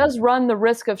 And it does run the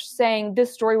risk of saying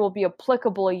this story will be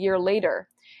applicable a year later.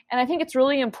 And I think it's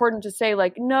really important to say,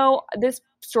 like, no, this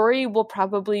story will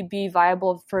probably be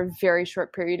viable for a very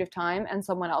short period of time, and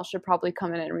someone else should probably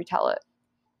come in and retell it.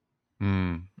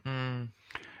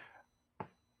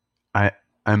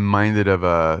 I'm minded of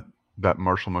that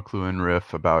Marshall McLuhan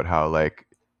riff about how, like,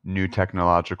 new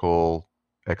technological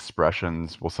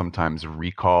expressions will sometimes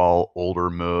recall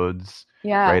older modes,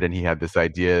 right? And he had this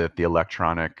idea that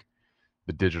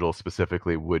the digital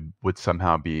specifically, would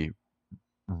somehow be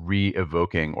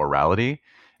re-evoking orality.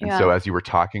 And so as you were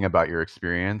talking about your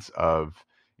experience of,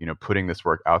 putting this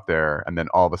work out there and then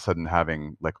all of a sudden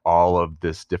having like all of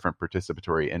this different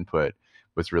participatory input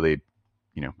was really,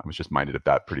 I was just minded of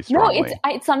that pretty strongly. No,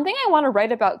 it's something I want to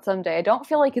write about someday. I don't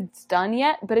feel like it's done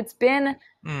yet, but it's been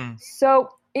so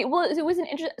it was an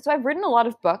interesting. So I've written a lot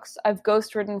of books. I've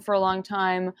ghostwritten for a long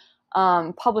time.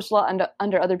 Published a lot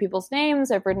under other people's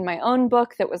names. I've written my own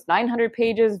book that was 900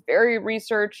 pages, very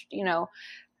researched,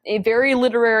 very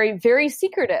literary, very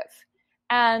secretive.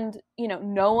 And,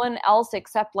 no one else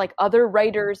except like other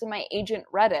writers and my agent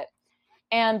read it.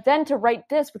 And then to write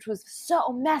this, which was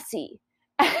so messy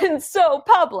and so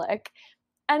public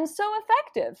and so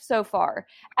effective so far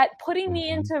at putting me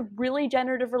into really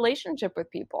generative relationship with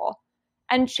people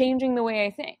and changing the way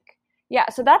I think. Yeah,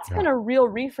 so that's been a real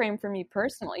reframe for me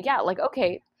personally. Yeah, like,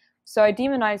 okay, so I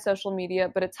demonize social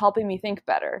media, but it's helping me think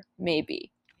better,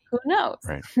 maybe. Who knows?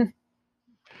 Right.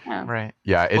 Yeah. Right.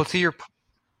 Yeah. Well,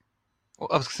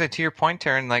 I was going to say, to your point,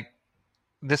 Taryn, like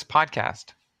this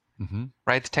podcast,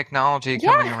 right? The technology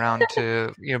coming around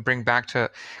to, bring back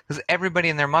to, because everybody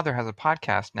and their mother has a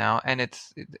podcast now. And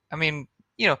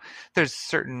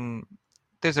there's an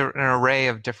array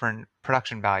of different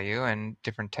production value and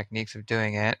different techniques of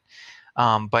doing it.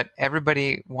 But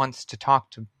everybody wants to talk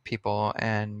to people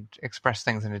and express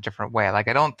things in a different way. Like,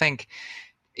 I don't think,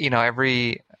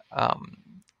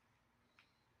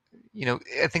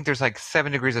 I think there's like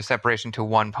 7 degrees of separation to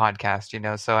one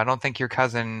podcast, so I don't think your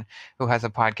cousin who has a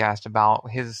podcast about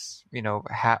his,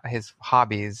 his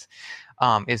hobbies,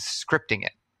 is scripting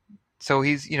it. So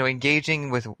he's,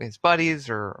 engaging with his buddies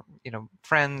or,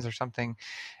 friends or something.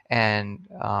 And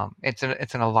it's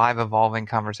an alive, evolving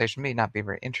conversation. May not be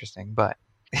very interesting, but,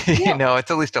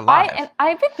 it's at least alive.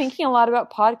 I've been thinking a lot about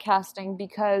podcasting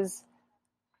because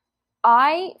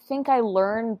I think I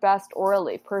learn best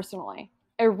orally, personally.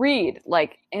 I read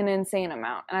like an insane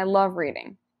amount and I love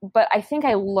reading, but I think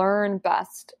I learn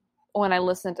best when I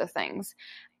listen to things.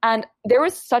 And there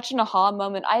was such an aha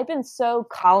moment. I've been so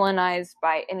colonized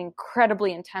by an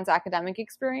incredibly intense academic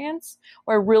experience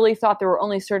where I really thought there were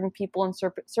only certain people and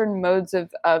certain modes of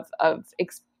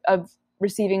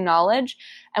receiving knowledge.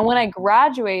 And when I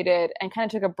graduated and kind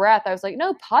of took a breath, I was like,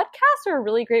 no, podcasts are a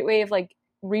really great way of like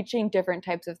reaching different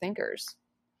types of thinkers.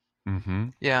 Mm-hmm.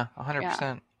 Yeah,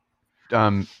 100%.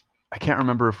 I can't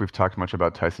remember if we've talked much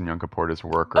about Tyson Yunkaporta's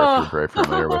work or if you're very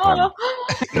familiar with him.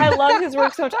 I love his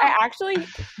work so much. I actually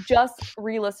just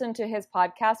re-listened to his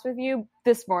podcast with you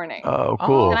this morning. Oh,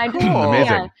 cool. And I just,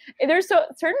 amazing. Yeah, there's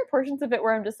certain portions of it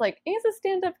where I'm just like, he's a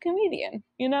stand-up comedian,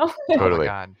 Totally. Oh my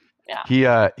God.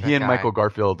 Yeah. He and Michael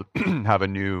Garfield have a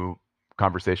new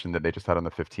conversation that they just had on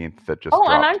the 15th that just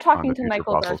and I'm talking to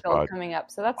Michael Apostles Garfield pod. coming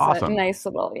up, so that's awesome. A nice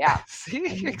little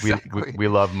See, exactly. We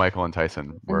love Michael and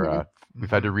Tyson. We've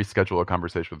had to reschedule a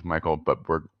conversation with Michael, but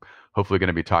we're hopefully going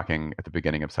to be talking at the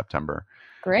beginning of September.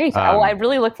 Great. Well, I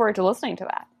really look forward to listening to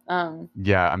that.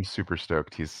 Yeah, I'm super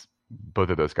stoked. Both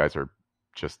of those guys are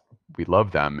just, we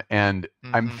love them. And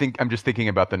I'm just thinking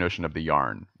about the notion of the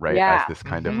yarn, right? Yeah. As this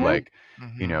kind of like,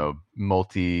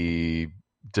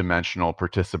 multi-dimensional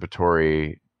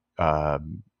participatory,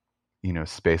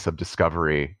 space of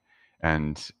discovery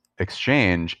and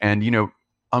exchange. And,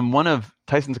 on one of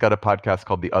Tyson's got a podcast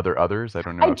called The Other Others. I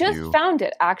don't know. I just found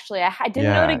it actually. I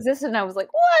didn't know it existed, and I was like,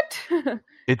 "What?"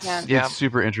 It's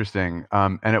super interesting.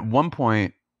 And at one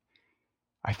point,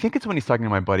 I think it's when he's talking to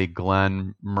my buddy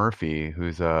Glenn Murphy,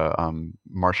 who's a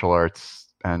martial arts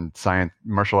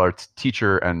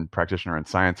teacher and practitioner and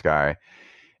science guy.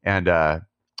 And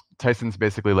Tyson's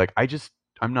basically like,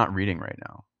 I'm not reading right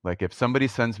now. Like, if somebody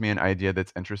sends me an idea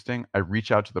that's interesting, I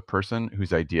reach out to the person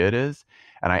whose idea it is,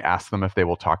 and I ask them if they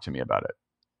will talk to me about it.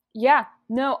 Yeah.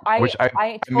 No,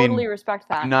 I totally respect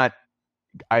that. I'm not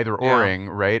either oring,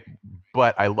 right?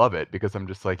 But I love it because I'm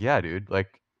just like, yeah, dude,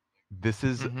 like, this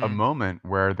is a moment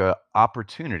where the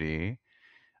opportunity,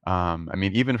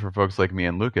 even for folks like me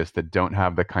and Lucas that don't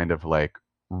have the kind of like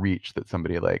reach that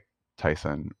somebody like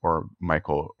Tyson or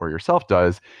Michael or yourself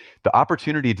does, the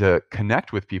opportunity to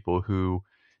connect with people who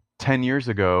 10 years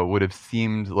ago would have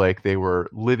seemed like they were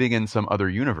living in some other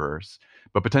universe,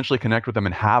 but potentially connect with them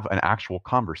and have an actual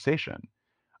conversation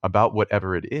about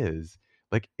whatever it is.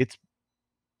 Like, it's,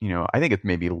 I think it's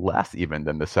maybe less even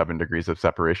than the 7 degrees of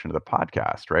separation of the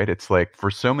podcast, right? It's like,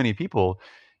 for so many people,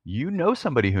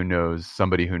 somebody who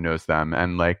knows them.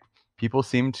 And like, people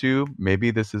seem to,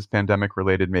 maybe this is pandemic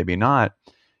related, maybe not,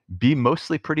 be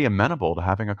mostly pretty amenable to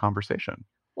having a conversation.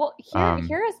 Well,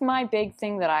 here is my big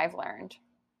thing that I've learned.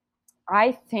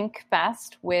 I think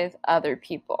best with other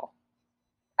people.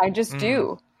 I just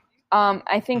do.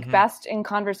 I think best in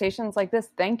conversations like this.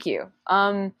 Thank you.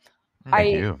 Thank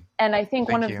you. And I think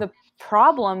one of the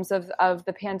problems of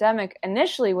the pandemic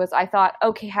initially was I thought,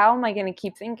 okay, how am I going to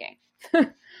keep thinking?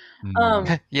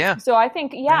 Yeah. So I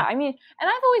think, and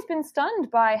I've always been stunned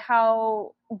by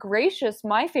how gracious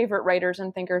my favorite writers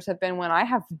and thinkers have been when I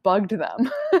have bugged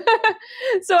them.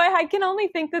 So I can only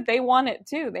think that they want it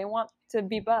too. They want to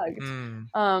be bugged.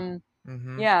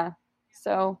 Yeah.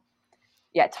 So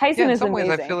Tyson is some ways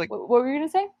amazing. I feel like, what were you going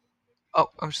to say? Oh,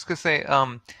 I was just going to say,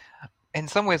 in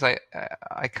some ways I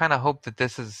kind of hope that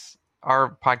this is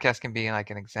our podcast can be like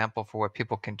an example for what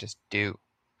people can just do,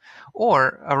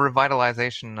 or a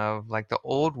revitalization of like the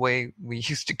old way we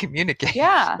used to communicate.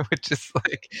 Yeah. Which is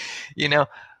like,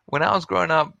 when I was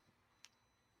growing up,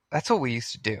 that's what we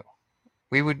used to do.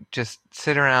 We would just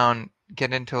sit around,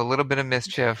 get into a little bit of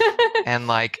mischief, and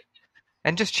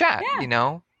just chat.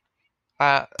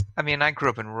 I mean, I grew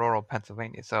up in rural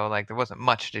Pennsylvania, so like there wasn't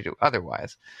much to do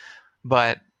otherwise.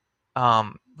 But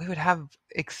we would have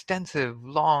extensive,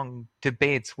 long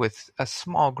debates with a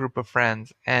small group of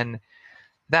friends, and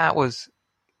that was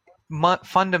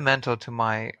fundamental to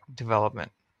my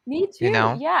development. Me too.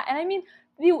 Yeah, and I mean,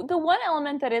 the one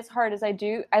element that is hard is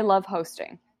I love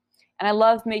hosting. And I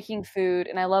love making food,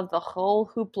 and I love the whole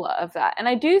hoopla of that. And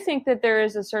I do think that there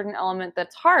is a certain element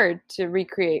that's hard to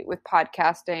recreate with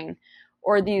podcasting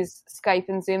or these Skype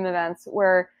and Zoom events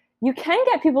where you can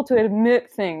get people to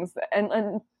admit things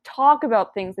and talk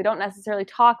about things they don't necessarily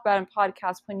talk about in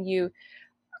podcasts when you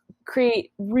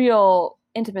create real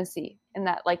intimacy in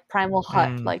that like primal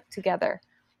hut, like together.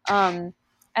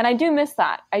 And I do miss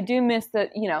that. I do miss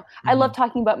that, I love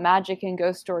talking about magic and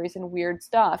ghost stories and weird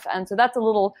stuff. And so that's a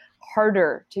little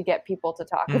harder to get people to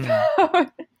talk about.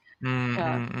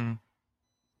 Yeah.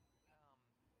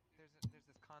 There's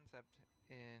this concept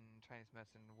in Chinese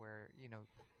medicine where,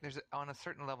 there's on a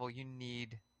certain level you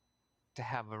need to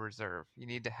have a reserve. You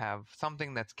need to have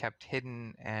something that's kept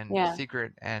hidden and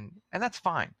secret, and that's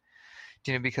fine.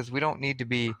 Because we don't need to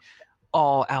be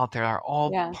all out there, are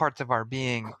all parts of our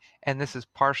being. And this is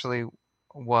partially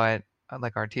what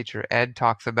like our teacher Ed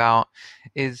talks about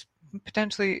is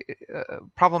potentially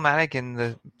problematic in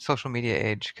the social media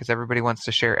age, because everybody wants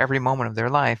to share every moment of their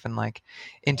life, and like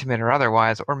intimate or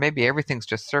otherwise, or maybe everything's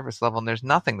just surface level and there's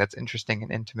nothing that's interesting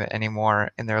and intimate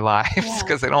anymore in their lives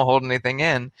because they don't hold anything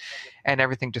in, and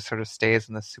everything just sort of stays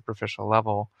in the superficial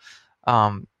level.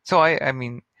 So I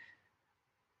mean,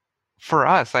 for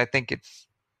us, I think it's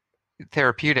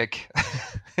therapeutic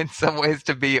in some ways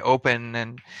to be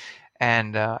open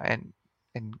and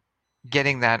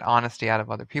getting that honesty out of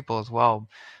other people as well.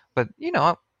 But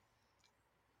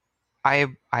I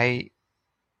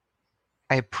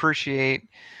appreciate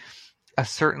a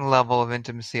certain level of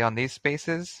intimacy on these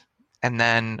spaces, and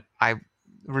then I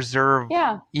reserve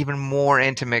even more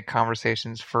intimate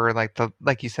conversations for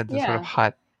like you said, the sort of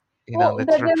hut. The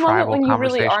moment when you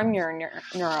really are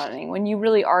neuroning, when you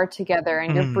really are together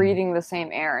and you're breathing the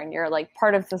same air and you're like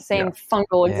part of the same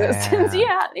fungal existence. Totally.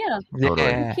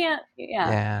 You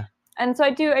can't. And so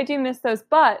I do miss those,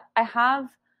 but the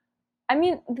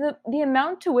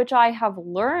amount to which I have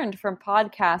learned from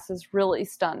podcasts is really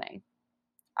stunning.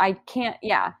 I can't.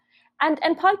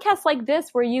 And podcasts like this,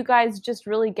 where you guys just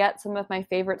really get some of my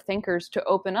favorite thinkers to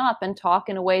open up and talk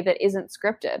in a way that isn't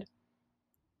scripted.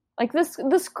 Like the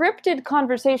scripted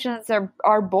conversations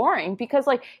are boring, because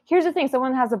like, here's the thing.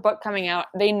 Someone has a book coming out.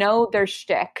 They know their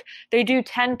shtick. They do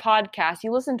 10 podcasts.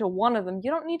 You listen to one of them.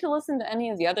 You don't need to listen to any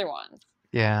of the other ones.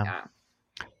 Yeah.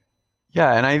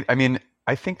 And I mean,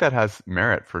 I think that has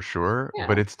merit for sure,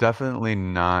 but it's definitely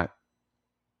not.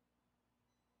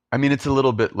 I mean, it's a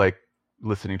little bit like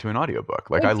listening to an audiobook.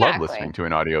 Like I love listening to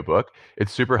an audiobook.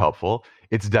 It's super helpful.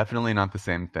 It's definitely not the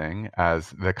same thing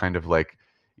as the kind of like,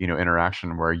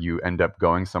 interaction where you end up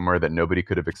going somewhere that nobody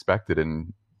could have expected,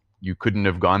 and you couldn't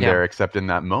have gone there except in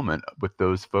that moment with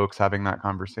those folks having that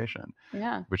conversation.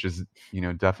 Which is,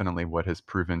 definitely what has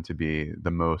proven to be the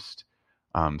most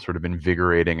sort of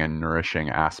invigorating and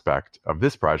nourishing aspect of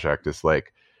this project, is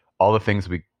like all the things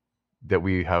that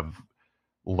we have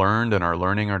learned and are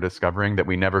learning or discovering that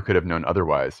we never could have known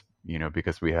otherwise,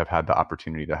 because we have had the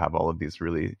opportunity to have all of these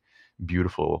really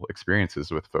beautiful experiences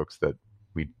with folks that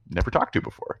we never talked to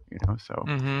before, so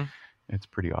it's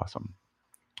pretty awesome.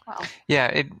 Wow. Yeah,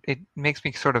 it makes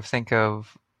me sort of think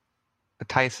of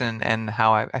Tyson and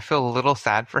how I feel a little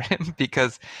sad for him,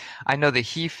 because I know that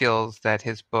he feels that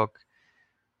his book,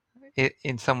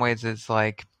 in some ways, is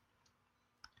like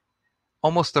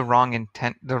almost the wrong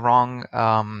intent, the wrong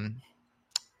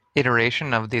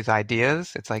iteration of these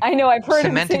ideas. It's like, I know, I've heard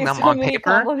cementing them so on many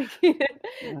paper.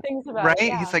 Things about right? it,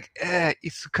 yeah. He's like,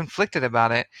 he's conflicted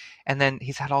about it, and then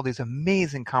he's had all these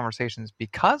amazing conversations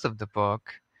because of the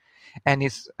book, and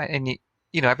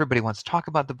everybody wants to talk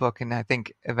about the book, and I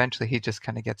think eventually he just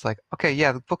kind of gets like, okay,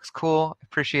 yeah, the book's cool, I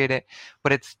appreciate it,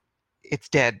 but it's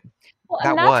dead. Well,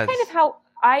 and that's kind of how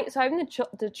I'm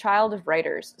the child of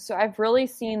writers, so I've really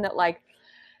seen that like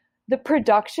the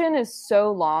production is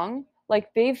so long.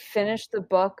 Like they've finished the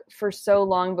book for so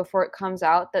long before it comes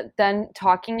out that then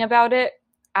talking about it,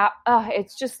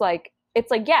 it's just like,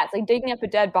 it's like digging up a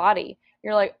dead body.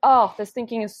 You're like, oh, this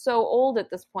thinking is so old at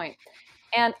this point.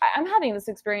 And I'm having this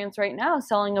experience right now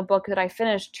selling a book that I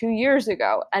finished 2 years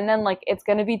ago. And then like, it's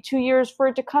going to be 2 years for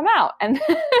it to come out. And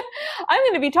I'm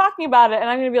going to be talking about it and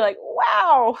I'm going to be like,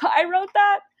 wow, I wrote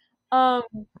that.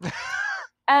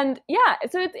 And yeah,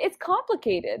 so it's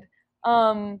complicated.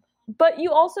 But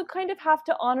you also kind of have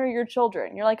to honor your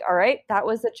children. You're like, all right, that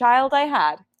was the child I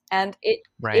had. And it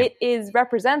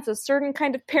represents a certain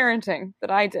kind of parenting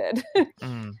that I did.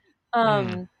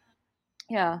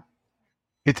 Yeah.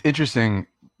 It's interesting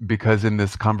because in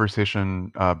this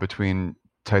conversation between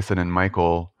Tyson and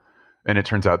Michael, and it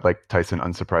turns out like Tyson,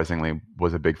 unsurprisingly,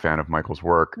 was a big fan of Michael's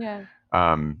work. Yeah.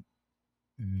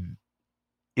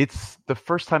 It's the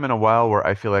first time in a while where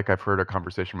I feel like I've heard a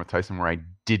conversation with Tyson where I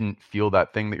didn't feel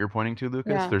that thing that you're pointing to,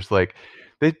 Lucas. Yeah. There's like,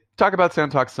 they talk about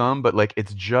Sand Talk some, but like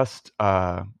it's just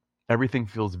everything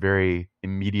feels very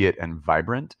immediate and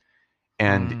vibrant,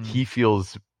 and he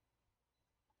feels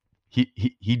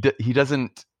he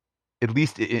doesn't, at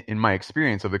least in my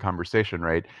experience of the conversation,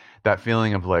 right? That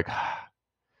feeling of like,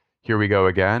 here we go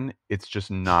again. It's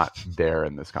just not there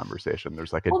in this conversation.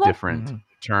 There's like a different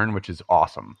turn, which is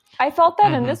awesome. I felt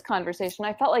that in this conversation.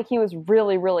 I felt like he was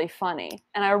really, really funny.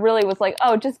 And I really was like,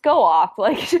 oh, just go off.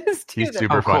 Like, just do He's this.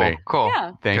 super funny. Cool.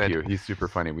 Yeah. Thank you. He's super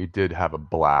funny. We did have a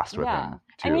blast with him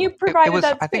too. And you provided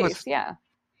that I think space. Yeah.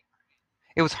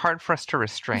 It was hard for us to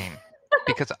restrain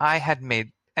because I had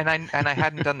made, and I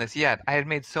hadn't done this yet. I had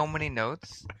made so many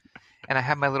notes, and I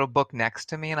had my little book next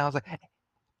to me, and I was like,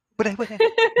 but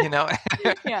you know,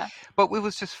 Yeah. But it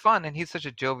was just fun, and he's such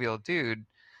a jovial dude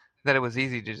that it was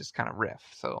easy to just kind of riff.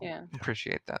 So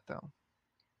appreciate that, though.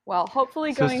 Well,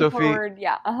 hopefully So, going Sophie, forward,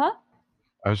 yeah. I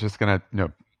was just gonna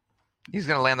He's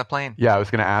gonna land the plane. Yeah, I was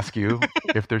gonna ask you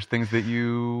if there's things that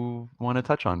you want to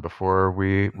touch on before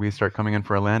we start coming in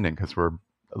for a landing, because we're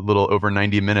a little over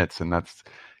 90 minutes, and that's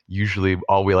usually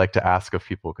all we like to ask of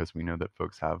people because we know that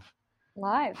folks have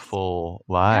Lives. full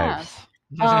lives.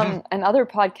 And other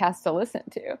podcasts to listen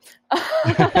to.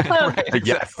 Right,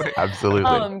 Yes, exactly.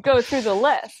 absolutely. Go through the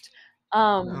list.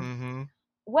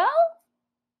 Well,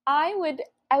 I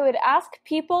would ask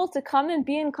people to come and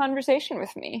be in conversation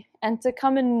with me and to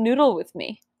come and noodle with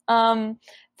me.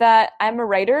 That I'm a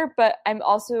writer, but I'm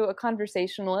also a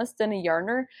conversationalist and a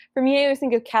yarner. For me, I always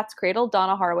think of Cat's Cradle.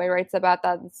 Donna Haraway writes about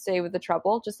that in Stay with the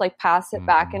Trouble. Just like pass it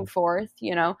back and forth,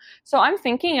 you know. So I'm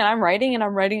thinking and I'm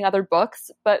writing other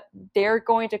books, but they're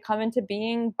going to come into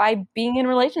being by being in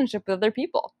relationship with other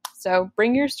people. So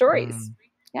bring your stories.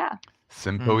 Yeah.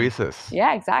 Sympoesis.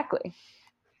 Yeah, exactly.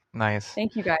 Nice.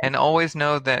 Thank you guys. And always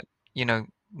know that, you know,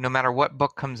 no matter what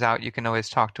book comes out, you can always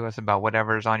talk to us about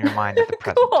whatever's on your mind at the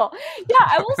present. Cool. Yeah,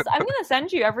 I'm going to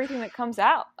send you everything that comes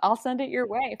out. I'll send it your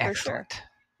way for sure.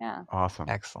 Yeah. Awesome.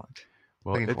 Excellent.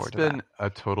 Well, it's been a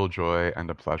total joy and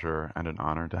a pleasure and an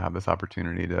honor to have this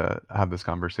opportunity to have this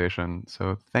conversation.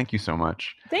 So thank you so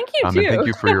much. Thank you, too. And thank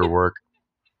you for your work.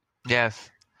 Yes.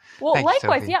 Well, Thank you,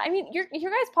 likewise. Sophie. Yeah, I mean, your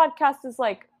guys' podcast is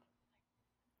like,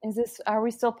 are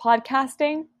we still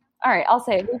podcasting? All right, I'll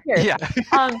say it. Who cares? Yeah.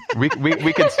 We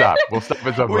can stop. We'll stop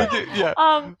at some point. Your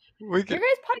guys'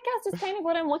 podcast is kind of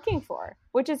what I'm looking for,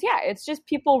 which is, it's just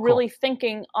people really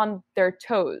thinking on their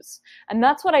toes. And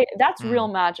that's real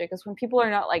magic, is when people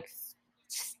are not like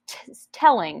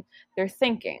telling, they're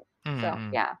thinking. So,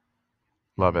 yeah.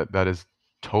 Love it. That is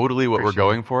totally what we're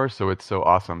going for. So it's so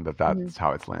awesome that that's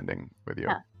how it's landing with you.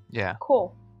 Yeah.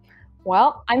 Cool.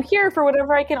 Well, I'm here for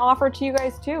whatever I can offer to you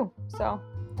guys too. So,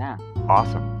 yeah.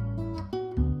 Awesome.